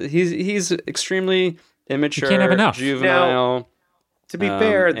 He's extremely immature, you can't have enough. Juvenile. Now, to be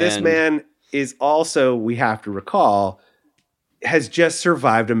fair, this man is also, we have to recall, has just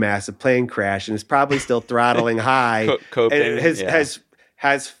survived a massive plane crash and is probably still throttling high. Coping, and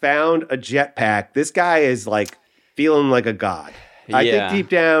has found a jetpack. This guy is like feeling like a god. I think deep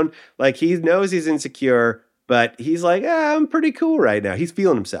down, like he knows he's insecure, but he's like, I'm pretty cool right now. He's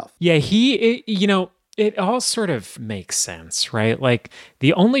feeling himself. Yeah, it all sort of makes sense, right? Like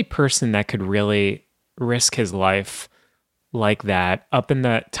the only person that could really risk his life like that up in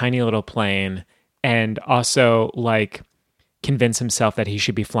the tiny little plane and also like convince himself that he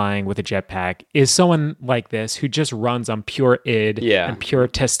should be flying with a jetpack is someone like this who just runs on pure id and pure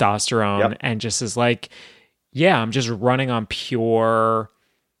testosterone and just is like, I'm just running on pure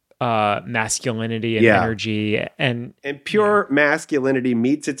masculinity and energy and pure masculinity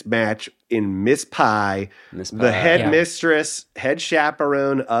meets its match in Miss Pie, the head mistress, head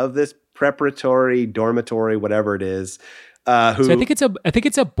chaperone of this preparatory dormitory, whatever it is. So I think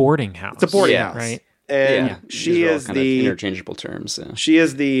it's a boarding house. It's a boarding house, right? And she is the interchangeable terms. Yeah. She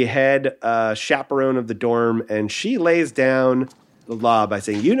is the head chaperone of the dorm, and she lays down the law by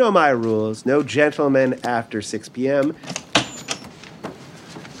saying, "You know my rules. No gentlemen after 6 p.m."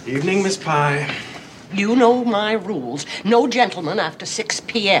 Evening, Miss Pie. You know my rules. No gentleman after 6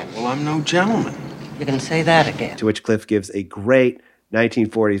 p.m. Well, I'm no gentleman. You can say that again. To which Cliff gives a great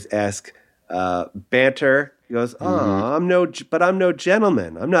 1940s-esque banter. He goes, I'm no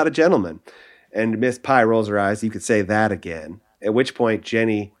gentleman. I'm not a gentleman. And Miss Pie rolls her eyes. You could say that again. At which point,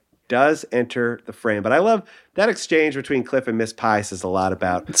 Jenny does enter the frame. But I love that exchange between Cliff and Miss Pie says a lot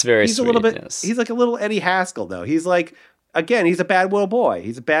about. It's very he's sweet, a little bit. yes. He's like a little Eddie Haskell, though. He's like, again, he's a bad little boy.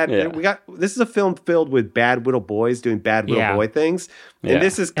 He's a bad. This is a film filled with bad little boys doing bad little boy things, and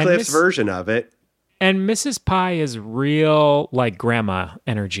this is Cliff's version of it. And Mrs. Pie is real, like, grandma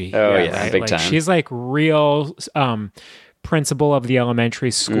energy. Oh, yeah, right? big like, time. She's, like, real principal of the elementary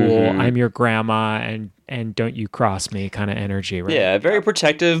school. I'm your grandma, and don't you cross me kind of energy, right? Yeah, very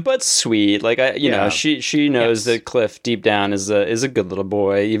protective, but sweet. Like, she knows that Cliff, deep down, is a good little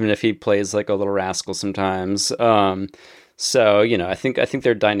boy, even if he plays like a little rascal sometimes. So, I think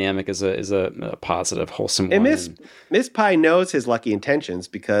their dynamic is a positive, wholesome one. And Miss Pie knows his lucky intentions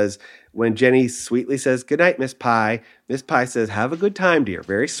because when Jenny sweetly says, "Good night, Miss Pie," Miss Pie says, "Have a good time, dear,"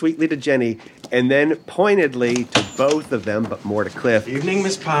 very sweetly to Jenny, and then pointedly to both of them, but more to Cliff. Evening,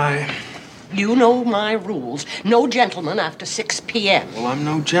 Miss Pie. You know my rules. No gentleman after 6 p.m. Well, I'm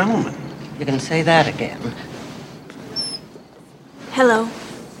no gentleman. You can say that again. Hello.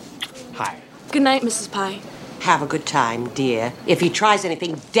 Hi. Good night, Mrs. Pye. Have a good time, dear. If he tries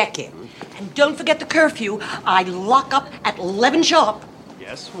anything, deck him. And don't forget the curfew. I lock up at 11 sharp.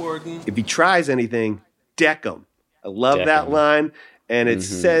 Yes, Warden. If he tries anything, deck him. I love Deck that him. line. And it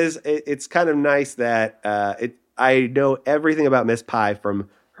says, it's kind of nice that I know everything about Miss Pye from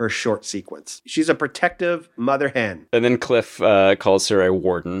her short sequence. She's a protective mother hen. And then Cliff calls her a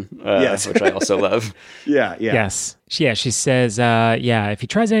warden, Yes. which I also love. Yeah. Yes. She says, if he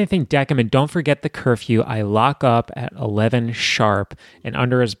tries anything, deck him, and don't forget the curfew. I lock up at 11 sharp. And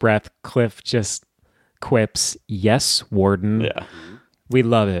under his breath, Cliff just quips, yes, warden. Yeah. We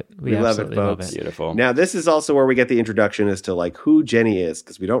love it. We love it, absolutely love folks. it. Beautiful. Now, this is also where we get the introduction as to like who Jenny is,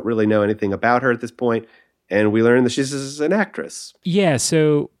 because we don't really know anything about her at this point. And we learn that she's an actress. Yeah,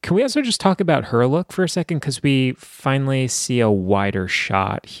 so can we also just talk about her look for a second? Because we finally see a wider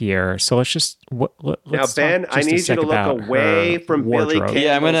shot here. So let's just... let's Ben, talk I just a need you sec to look about away her from Billy wardrobe. Campbell's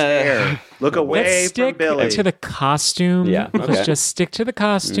Yeah, I'm gonna- hair. Look away Let's from stick Billy. to the costume. Yeah, okay. Let's just stick to the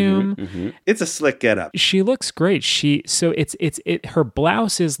costume. It's a slick getup. She looks great. Her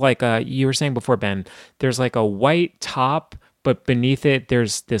blouse is like you were saying before, Ben, there's like a white top, but beneath it,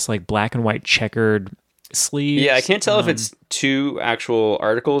 there's this like black and white checkered sleeves. Yeah, I can't tell if it's two actual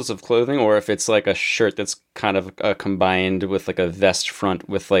articles of clothing or if it's like a shirt that's kind of combined with like a vest front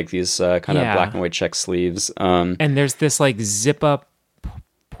with like these kind of black and white check sleeves. And there's this like zip up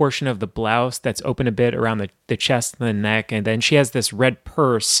portion of the blouse that's open a bit around the chest and the neck. And then she has this red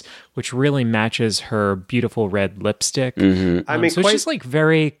purse, which really matches her beautiful red lipstick. Mm-hmm. So it's just like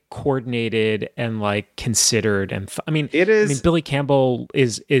very coordinated and like considered. And it is. I mean, Billy Campbell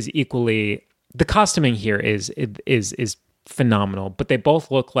is equally... The costuming here is phenomenal, but they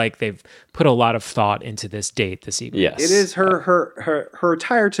both look like they've put a lot of thought into this date this evening. Yes. It is her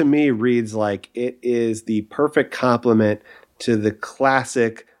attire to me reads like it is the perfect complement to the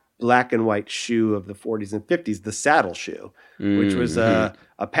classic black and white shoe of the 40s and 50s, the saddle shoe, which was a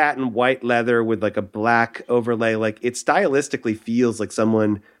patent white leather with like a black overlay. Like it stylistically feels like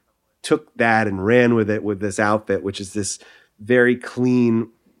someone took that and ran with it with this outfit, which is this very clean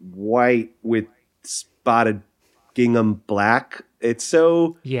white with spotted gingham black. It's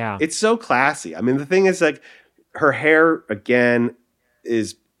so classy. I mean, the thing is like her hair again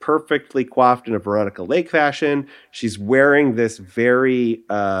is perfectly coiffed in a Veronica Lake fashion. She's wearing this very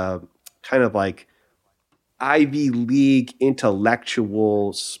kind of like Ivy League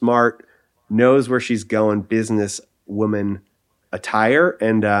intellectual, smart, knows where she's going, business woman attire,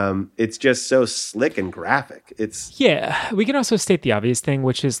 and it's just so slick and graphic. We can also state the obvious thing,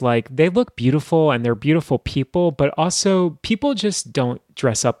 which is like they look beautiful and they're beautiful people, but also people just don't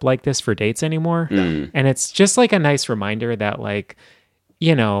dress up like this for dates anymore. And it's just like a nice reminder that like,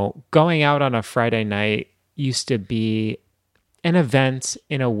 you know, going out on a Friday night used to be an event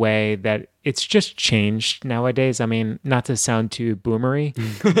in a way that it's just changed nowadays. I mean, not to sound too boomery,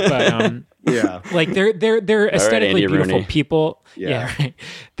 but like they're aesthetically beautiful people. Yeah, right.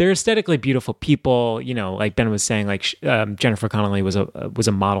 They're aesthetically beautiful people. You know, like Ben was saying, like Jennifer Connelly was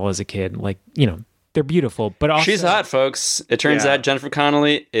a model as a kid. Like, you know, they're beautiful, but also she's hot, folks. It turns out Jennifer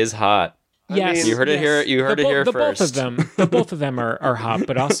Connelly is hot. Yes, you heard it here. You heard it here first. The both of them are hot,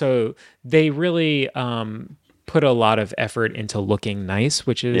 but also they really put a lot of effort into looking nice,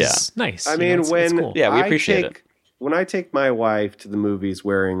 which is nice. I mean, it's cool. we appreciate it. When I take my wife to the movies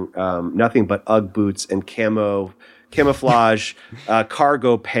wearing nothing but Ugg boots and camouflage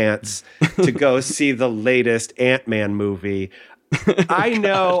cargo pants to go see the latest Ant-Man movie, I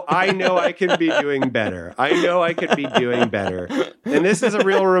know I could be doing better. And this is a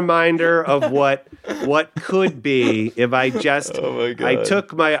real reminder of what could be if I just I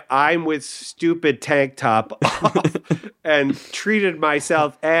took my I'm with stupid tank top off and treated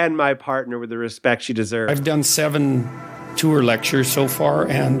myself and my partner with the respect she deserves. I've done 7 tour lectures so far,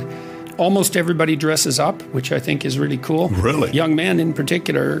 and almost everybody dresses up, which I think is really cool. Really? Young men in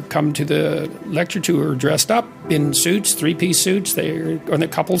particular come to the lecture tour dressed up in suits, 3-piece suits. Or the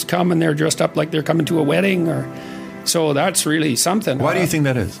couples come and they're dressed up like they're coming to a wedding. So that's really something. Why do you think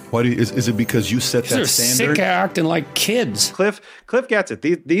that is? Is it because you set that they're standard? Sick acting like kids. Cliff gets it.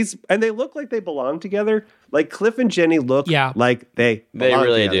 These and they look like they belong together. Like Cliff and Jenny look like they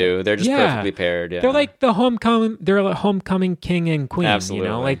really together. do. They're just perfectly paired. Yeah. They're like the homecoming king and queen. Absolutely.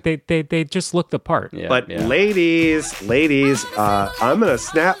 You know, like they just look the part. Yeah, but ladies, I'm gonna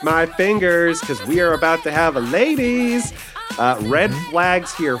snap my fingers because we are about to have a ladies. Red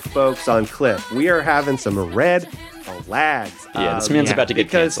flags here, folks, on Cliff. We are having some red Oh, lags. Yeah, this man's about to get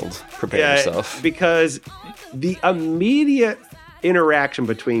canceled. Prepare yourself. Because the immediate interaction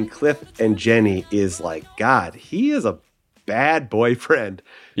between Cliff and Jenny is like, God, he is a bad boyfriend.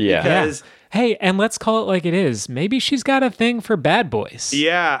 Yeah. Because Hey, and let's call it like it is. Maybe she's got a thing for bad boys.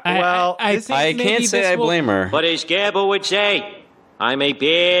 Yeah, well, I can't say I blame her. What as Gabbo would say, I'm a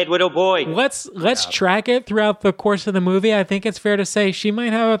bad little boy. Let's track it throughout the course of the movie. I think it's fair to say she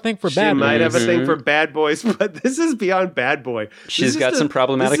might have a thing for bad boys. She might have a thing for bad boys, but this is beyond bad boy. She's got some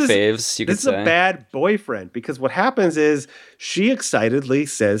problematic faves, you could say. This is a bad boyfriend, because what happens is she excitedly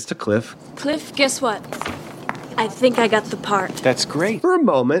says to Cliff, Cliff, guess what? I think I got the part. That's great. For a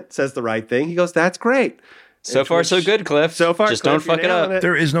moment, says the right thing. He goes, that's great. So far, so good, Cliff. So far, just Cliff, don't fuck it up.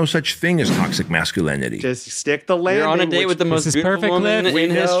 There is no such thing as toxic masculinity. Just stick the landing. You're on a date with the most beautiful woman in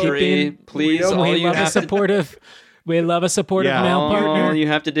history. Please, all you have to we love a supportive male partner. All you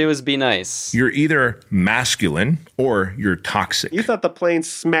have to do is be nice. You're either masculine or you're toxic. You thought the plane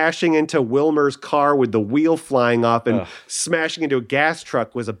smashing into Wilmer's car with the wheel flying off and smashing into a gas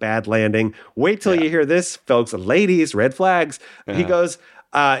truck was a bad landing. Wait till you hear this, folks. Ladies, red flags. He goes,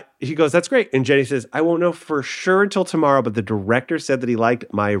 that's great. And Jenny says, I won't know for sure until tomorrow, but the director said that he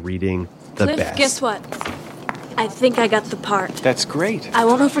liked my reading the Cliff, best. guess what? I think I got the part. That's great. I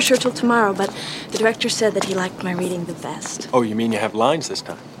won't know for sure till tomorrow, but the director said that he liked my reading the best. Oh, you mean you have lines this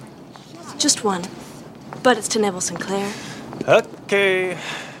time? Just one. But it's to Neville Sinclair. Okay.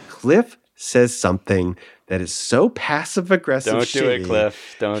 Cliff says something that is so passive-aggressive. Don't do it,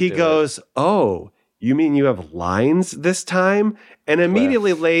 Cliff. Don't do it. He goes, oh, you mean you have lines this time? And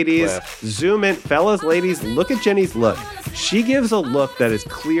immediately, ladies, zoom in. Fellas, ladies, look at Jenny's look. She gives a look that is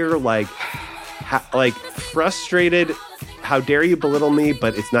clear, like frustrated. How dare you belittle me? But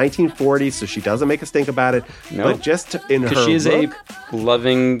it's 1940, so she doesn't make us think about it. Nope. But just in her because she's look, a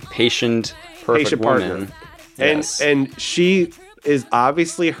loving, perfect woman. Yes. And she is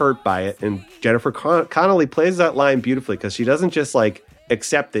obviously hurt by it. And Jennifer Connelly plays that line beautifully because she doesn't just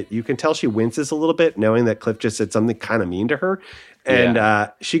accept it. You can tell she winces a little bit knowing that Cliff just said something kind of mean to her. And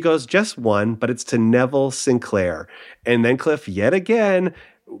she goes, just one, but it's to Neville Sinclair. And then Cliff, yet again,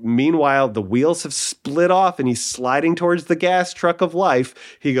 meanwhile, the wheels have split off and he's sliding towards the gas truck of life.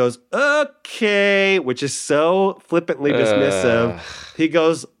 He goes, okay, which is so flippantly dismissive. He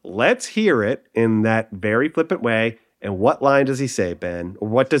goes, let's hear it in that very flippant way. And what line does he say, Ben? Or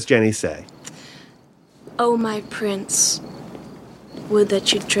what does Jenny say? Oh, my prince, would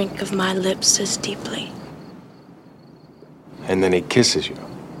that you drink of my lips as deeply. And then he kisses you.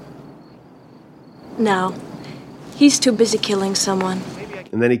 No, he's too busy killing someone.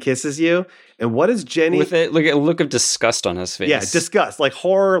 And then he kisses you. And what is Jenny? With a look of disgust on his face. Yeah, disgust, like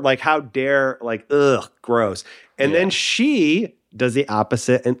horror, like how dare, like ugh, gross. And then she does the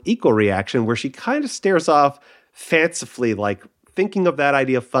opposite and equal reaction where she kind of stares off fancifully, like thinking of that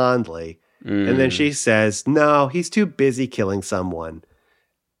idea fondly. And then she says, no, he's too busy killing someone.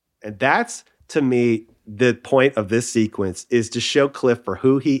 And that's, to me, the point of this sequence is to show Cliff for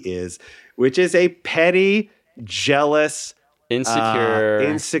who he is, which is a petty, jealous,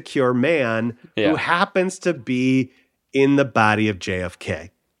 insecure man who happens to be in the body of JFK.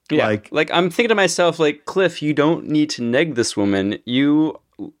 Yeah, like I'm thinking to myself, like, Cliff, you don't need to neg this woman. You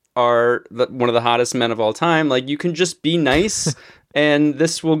are one of the hottest men of all time. Like, you can just be nice and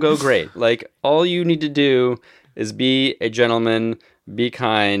this will go great. Like, all you need to do is be a gentleman, be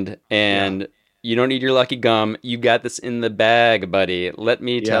kind, and you don't need your lucky gum. You got this in the bag, buddy. Let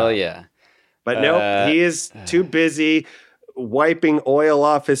me tell you. But nope, he is too busy wiping oil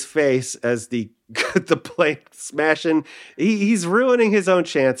off his face as the plane smashing. He's ruining his own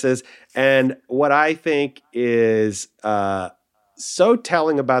chances. And what I think is so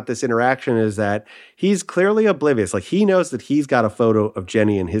telling about this interaction is that he's clearly oblivious. Like, he knows that he's got a photo of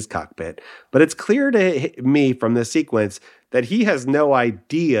Jenny in his cockpit, but it's clear to me from this sequence that he has no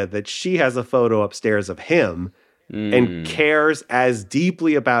idea that she has a photo upstairs of him and cares as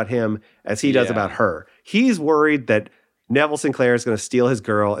deeply about him as he does about her. He's worried that Neville Sinclair is going to steal his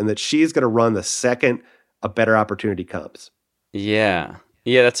girl and that she's going to run the second a better opportunity comes. Yeah.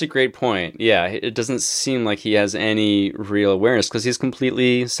 Yeah, that's a great point. Yeah, it doesn't seem like he has any real awareness because he's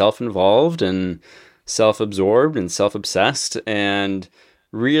completely self-involved and self-absorbed and self-obsessed and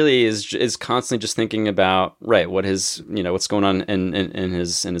really is constantly just thinking about, what his, what's going on in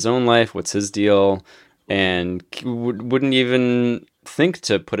his own life, what's his deal, and wouldn't even think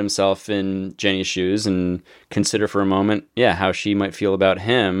to put himself in Jenny's shoes and consider for a moment, how she might feel about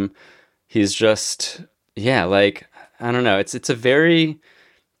him. He's just, I don't know. It's a very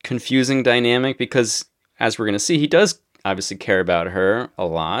confusing dynamic because, as we're going to see, he does obviously care about her a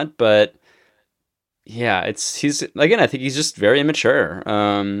lot, but yeah, he's again. I think he's just very immature,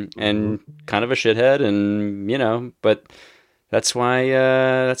 and kind of a shithead, and but that's why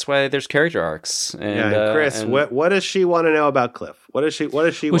there's character arcs. And Chris, what does she want to know about Cliff? What does she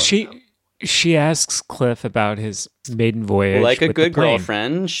want to know? She asks Cliff about his maiden voyage. Like a with good the plane.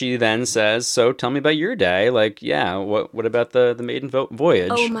 girlfriend, she then says, "So tell me about your day." Like, yeah, what about the maiden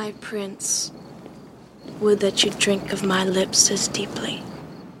voyage? Oh, my prince, would that you drink of my lips as deeply.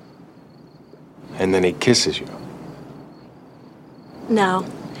 And then he kisses you. No,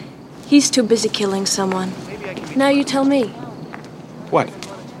 he's too busy killing someone. Now you tell me. What?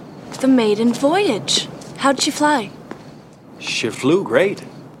 The maiden voyage. How'd she fly? She flew great.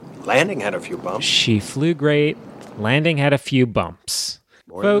 Landing had a few bumps. She flew great. Landing had a few bumps.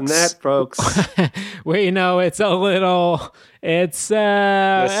 More than that, folks. Well, it's a little. It's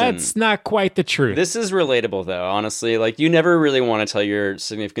that's not quite the truth. This is relatable, though. Honestly, like you never really want to tell your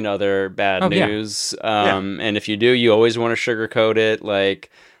significant other bad news, and if you do, you always want to sugarcoat it.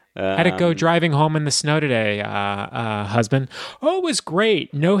 Like, had to go driving home in the snow today, husband. Oh, it was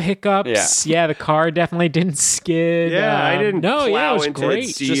great. No hiccups. Yeah, the car definitely didn't skid. Yeah, I didn't plow it was into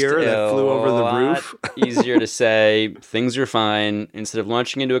great. Deer that flew over the roof. Easier to say things are fine instead of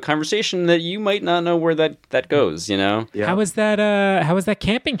launching into a conversation that you might not know where that goes. Yeah. How was that? How was that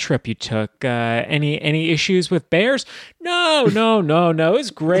camping trip you took? Any issues with bears? No. It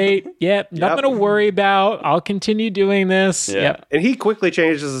was great. Yep, nothing to worry about. I'll continue doing this. Yeah. Yep. And he quickly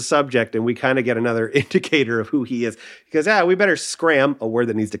changes the subject, and we kind of get another indicator of who he is. Because we better scram, a word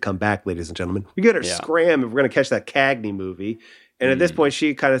that needs to come back, ladies and gentlemen. We better scram if we're going to catch that Cagney movie. And at this point,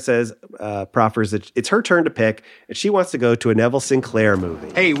 she kind of says, proffers that it's her turn to pick, and she wants to go to a Neville Sinclair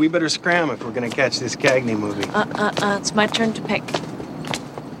movie. Hey, we better scram if we're going to catch this Cagney movie. It's my turn to pick.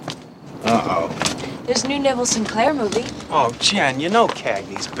 Uh-oh. There's a new Neville Sinclair movie. Oh, Jen, you know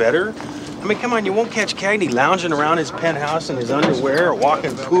Cagney's better. I mean, come on, you won't catch Cagney lounging around his penthouse in his underwear or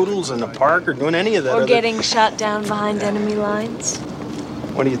walking poodles in the park or doing any of that. Or getting shot down behind enemy lines.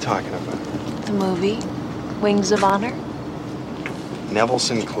 What are you talking about? The movie, Wings of Honor. Neville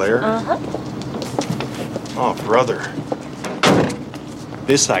Sinclair? Uh-huh. Oh, brother.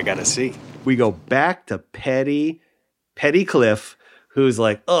 This I gotta see. We go back to Petty Cliff, who's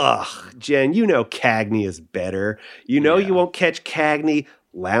like, ugh, Jen, you know Cagney is better. You know you won't catch Cagney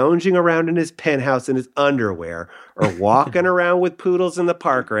lounging around in his penthouse in his underwear or walking around with poodles in the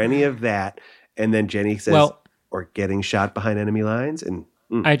park or any of that. And then Jenny says, or getting shot behind enemy lines. And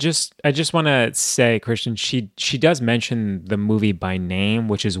I just want to say, Christian, she does mention the movie by name,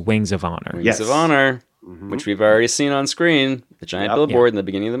 which is Wings of Honor. Wings of Honor, which we've already seen on screen, the giant billboard in the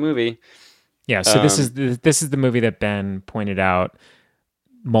beginning of the movie. Yeah, so this is the movie that Ben pointed out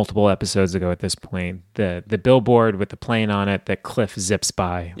multiple episodes ago at this point. The billboard with the plane on it that Cliff zips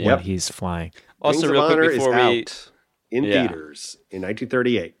by when he's flying. Also, Wings real of quick Honor before is we out in theaters in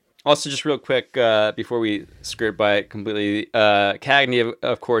 1938. Also, just real quick before we skirt by it completely, Cagney,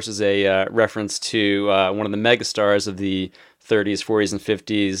 of course, is a reference to one of the megastars of the 30s, 40s, and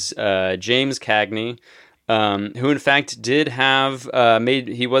 50s, James Cagney, who in fact did have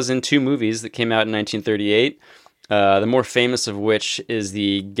he was in 2 movies that came out in 1938. The more famous of which is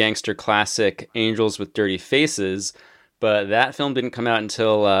the gangster classic Angels with Dirty Faces, but that film didn't come out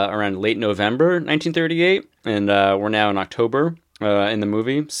until around late November 1938, and we're now in October in the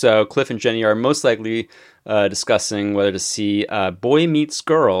movie. So Cliff and Jenny are most likely discussing whether to see Boy Meets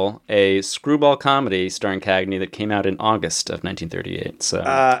Girl, a screwball comedy starring Cagney that came out in August of 1938. So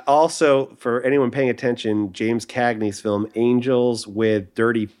also, for anyone paying attention, James Cagney's film Angels with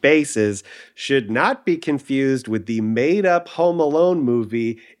Dirty Faces should not be confused with the made-up Home Alone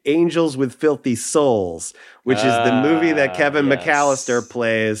movie Angels with Filthy Souls, which is the movie that Kevin McAllister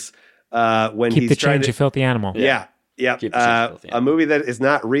plays when Keep he's the trying change, to... you filthy animal. Yeah. A movie that is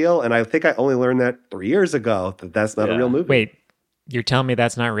not real, and I think I only learned that 3 years ago, that's not a real movie. Wait, you're telling me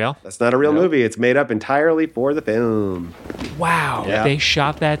that's not real? That's not a real movie. It's made up entirely for the film. Wow. Yeah. They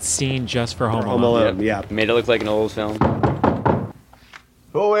shot that scene just for Home Alone. Home Alone, yeah. Made it look like an old film.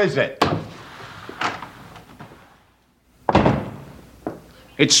 Who is it?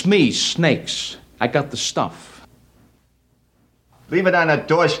 It's me, Snakes. I got the stuff. Leave it on the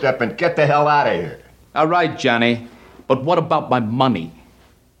doorstep and get the hell out of here. All right, Johnny. But what about my money?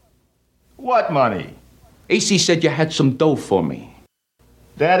 What money? AC said you had some dough for me.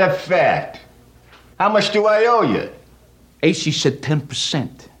 That a fact. How much do I owe you? AC said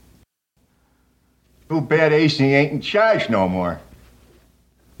 10%. Too bad AC ain't in charge no more.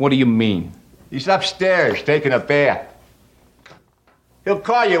 What do you mean? He's upstairs taking a bath. He'll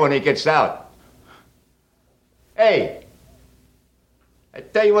call you when he gets out. Hey, I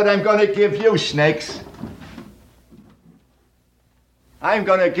tell you what I'm going to give you, snakes. I'm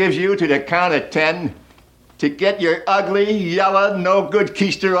going to give you to the count of 10 to get your ugly, yellow, no-good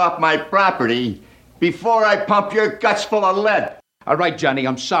keister off my property before I pump your guts full of lead. All right, Johnny,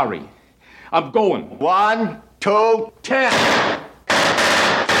 I'm sorry. I'm going. 1, 2, 10.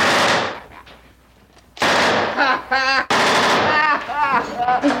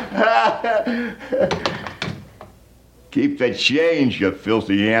 Keep the change, you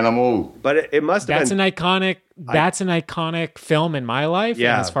filthy animal. But it must have That's been... an iconic film in my life.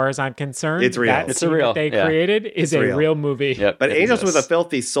 Yeah. And as far as I'm concerned, It's real. It's a real. That they created is a real movie. Yep, But it Angels with exists. a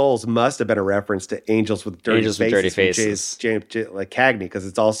Filthy Souls must have been a reference to Angels with Dirty Angels with Faces. Dirty from Faces. James like Cagney, because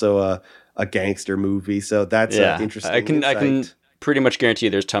it's also a gangster movie. So that's interesting. I can insight. pretty much guarantee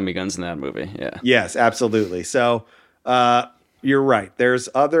there's tummy guns in that movie. Yeah. Yes, absolutely. So you're right. There's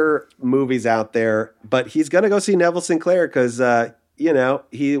other movies out there, but he's going to go see Neville Sinclair because,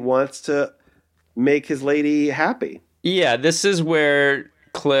 he wants to make his lady happy. Yeah, this is where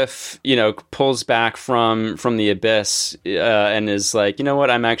Cliff, pulls back from the abyss and is like, you know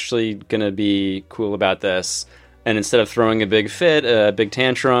what, I'm actually going to be cool about this. And instead of throwing a big fit, a big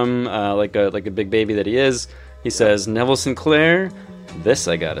tantrum, like a big baby that he is, he says, Neville Sinclair, this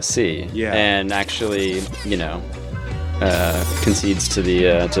I gotta see. Yeah. And actually, concedes to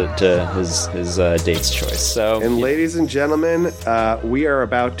the to his date's choice. So, And ladies and gentlemen, we are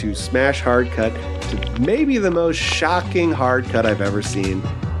about to smash hard cut to maybe the most shocking hard cut I've ever seen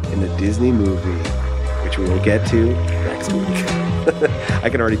in a Disney movie, which we will get to next week. I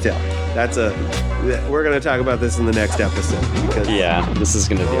can already tell. We're going to talk about this in the next episode. Because, this is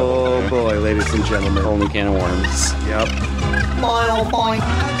going to be oh boy, ladies and gentlemen. Only can of worms. Yep. Mile point.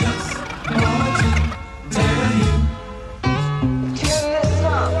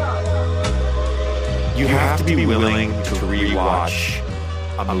 You have to be willing to rewatch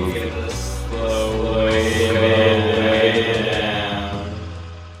a movie. Slow